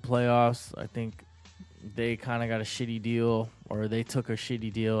to make the playoffs. I think they kind of got a shitty deal, or they took a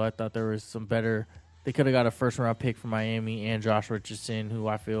shitty deal. I thought there was some better. They could have got a first-round pick from Miami and Josh Richardson, who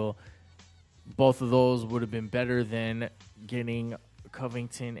I feel both of those would have been better than getting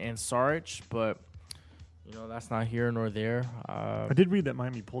Covington and Saric. But, you know, that's not here nor there. I did read that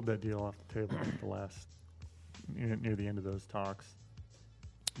Miami pulled that deal off the table at the last near the end of those talks.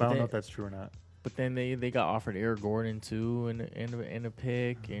 But I don't know if that's true or not. But then they got offered Eric Gordon too and a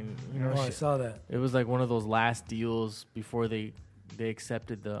pick, and you know, I saw that. It was like one of those last deals before they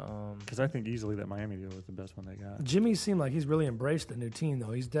accepted the. Because I think easily that Miami deal was the best one they got. Jimmy seemed like he's really embraced the new team,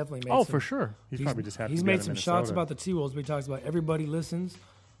 though. He's definitely made. Oh, some, for sure. He's probably just happy. He's to be out made of some Minnesota. shots about the T-Wolves, but he talks about everybody listens.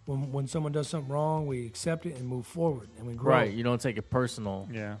 When someone does something wrong, we accept it and move forward, and we grow. Right, you don't take it personal.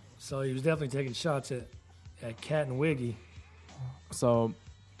 Yeah. So he was definitely taking shots at Cat and Wiggy. So,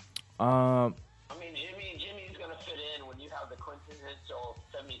 I mean, Jimmy's gonna fit in when you have the quintessential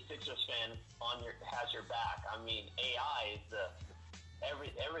 76ers fan has your back. I mean, AI is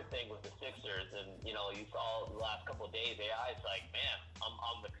everything with the Sixers, and you know, you saw the last couple of days, AI is like, man,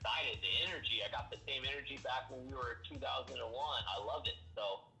 I'm excited. The energy, I got the same energy back when we were 2001. I loved it.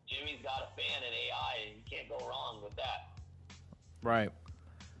 So Jimmy's got a fan in AI, and you can't go wrong with that. right.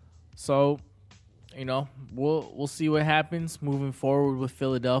 So, you know, we'll see what happens moving forward with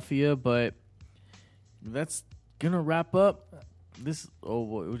Philadelphia, but that's gonna wrap up this. Oh,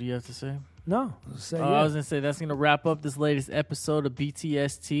 what do you have to say? No, say I was gonna say that's gonna wrap up this latest episode of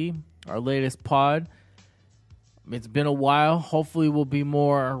BTST, our latest pod. It's been a while. Hopefully, we'll be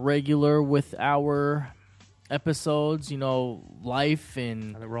more regular with our episodes. You know, life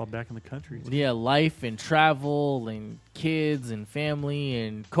and Now that we're all back in the country. yeah, life and travel and kids and family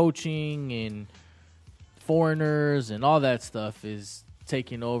and coaching and foreigners and all that stuff is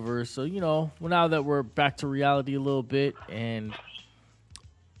taking over. So, you know, now that we're back to reality a little bit, and,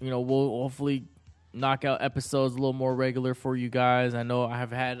 you know, we'll hopefully knock out episodes a little more regular for you guys. I know I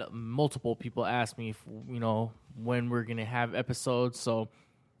have had multiple people ask me, if, you know, when we're going to have episodes. So,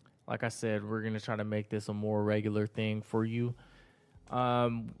 like I said, we're going to try to make this a more regular thing for you.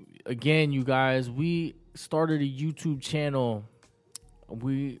 Again, you guys, we started a YouTube channel.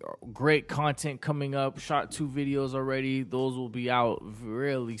 Great content coming up. Shot 2 videos already. Those will be out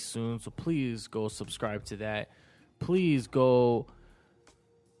really soon. So please go subscribe to that. Please go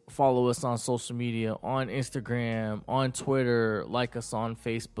follow us on social media, on Instagram, on Twitter, like us on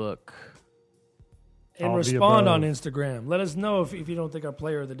Facebook. and All the respond on above. Instagram. Let us know if you don't think our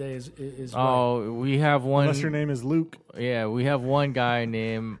player of the day is right. Oh, we have one. Unless your name is Luke. Yeah, we have one guy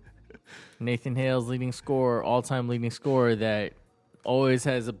named Nathan Hales, all-time leading scorer, that always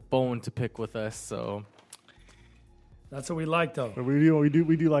has a bone to pick with us. So That's what we like, though. But we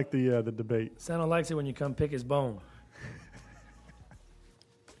do like the debate. Santa likes it when you come pick his bone.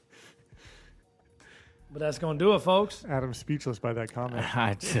 But that's going to do it, folks. Adam's speechless by that comment.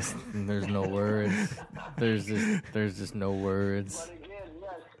 there's no words. There's just no words. But again,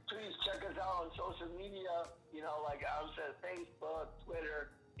 yes, please check us out on social media. You know, like I said, Facebook,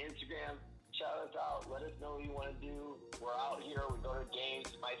 Twitter, Instagram. Shout us out. Let us know what you want to do. We're out here. We go to games.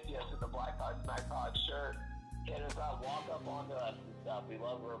 You might see us in the Blackhawks Nighthawks shirt. Hit us out. Walk up onto us and stuff.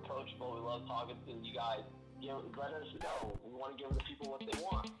 We're approachable. We love talking to you guys. Let us know. We want to give the people what they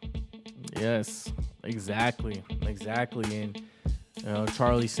want. Yes, exactly. And you know,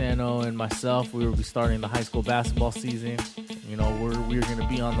 Charlie Sano and myself, we will be starting the high school basketball season. You know, we're going to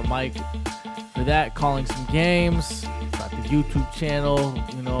be on the mic for that, calling some games. Got the YouTube channel,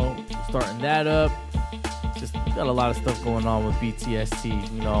 you know, starting that up. Just got a lot of stuff going on with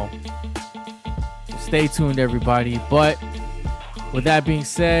BTST, you know. So stay tuned, everybody. But with that being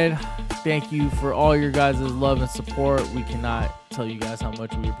said, thank you for all your guys' love and support. We cannot tell you guys how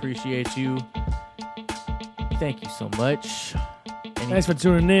much we appreciate you. Thank you so much. Thanks for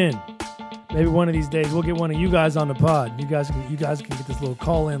tuning in. Maybe one of these days we'll get one of you guys on the pod. You guys can get this little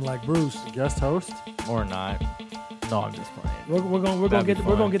call in like Bruce. Guest host? Or not. No, I'm just playing. We're gonna That'd be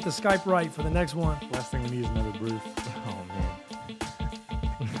we're gonna fun. get the Skype right for the next one. Last thing we need is another Bruce. Oh man.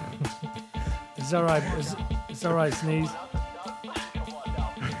 It's all right. It's all right. Sneeze. Come on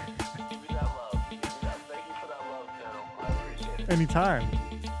now. Give me that love. Thank you for that love, channel. I appreciate it.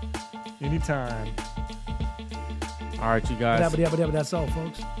 Anytime. All right, you guys. But that's all,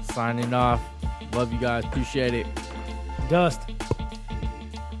 folks. Signing off. Love you guys. Appreciate it. Dust.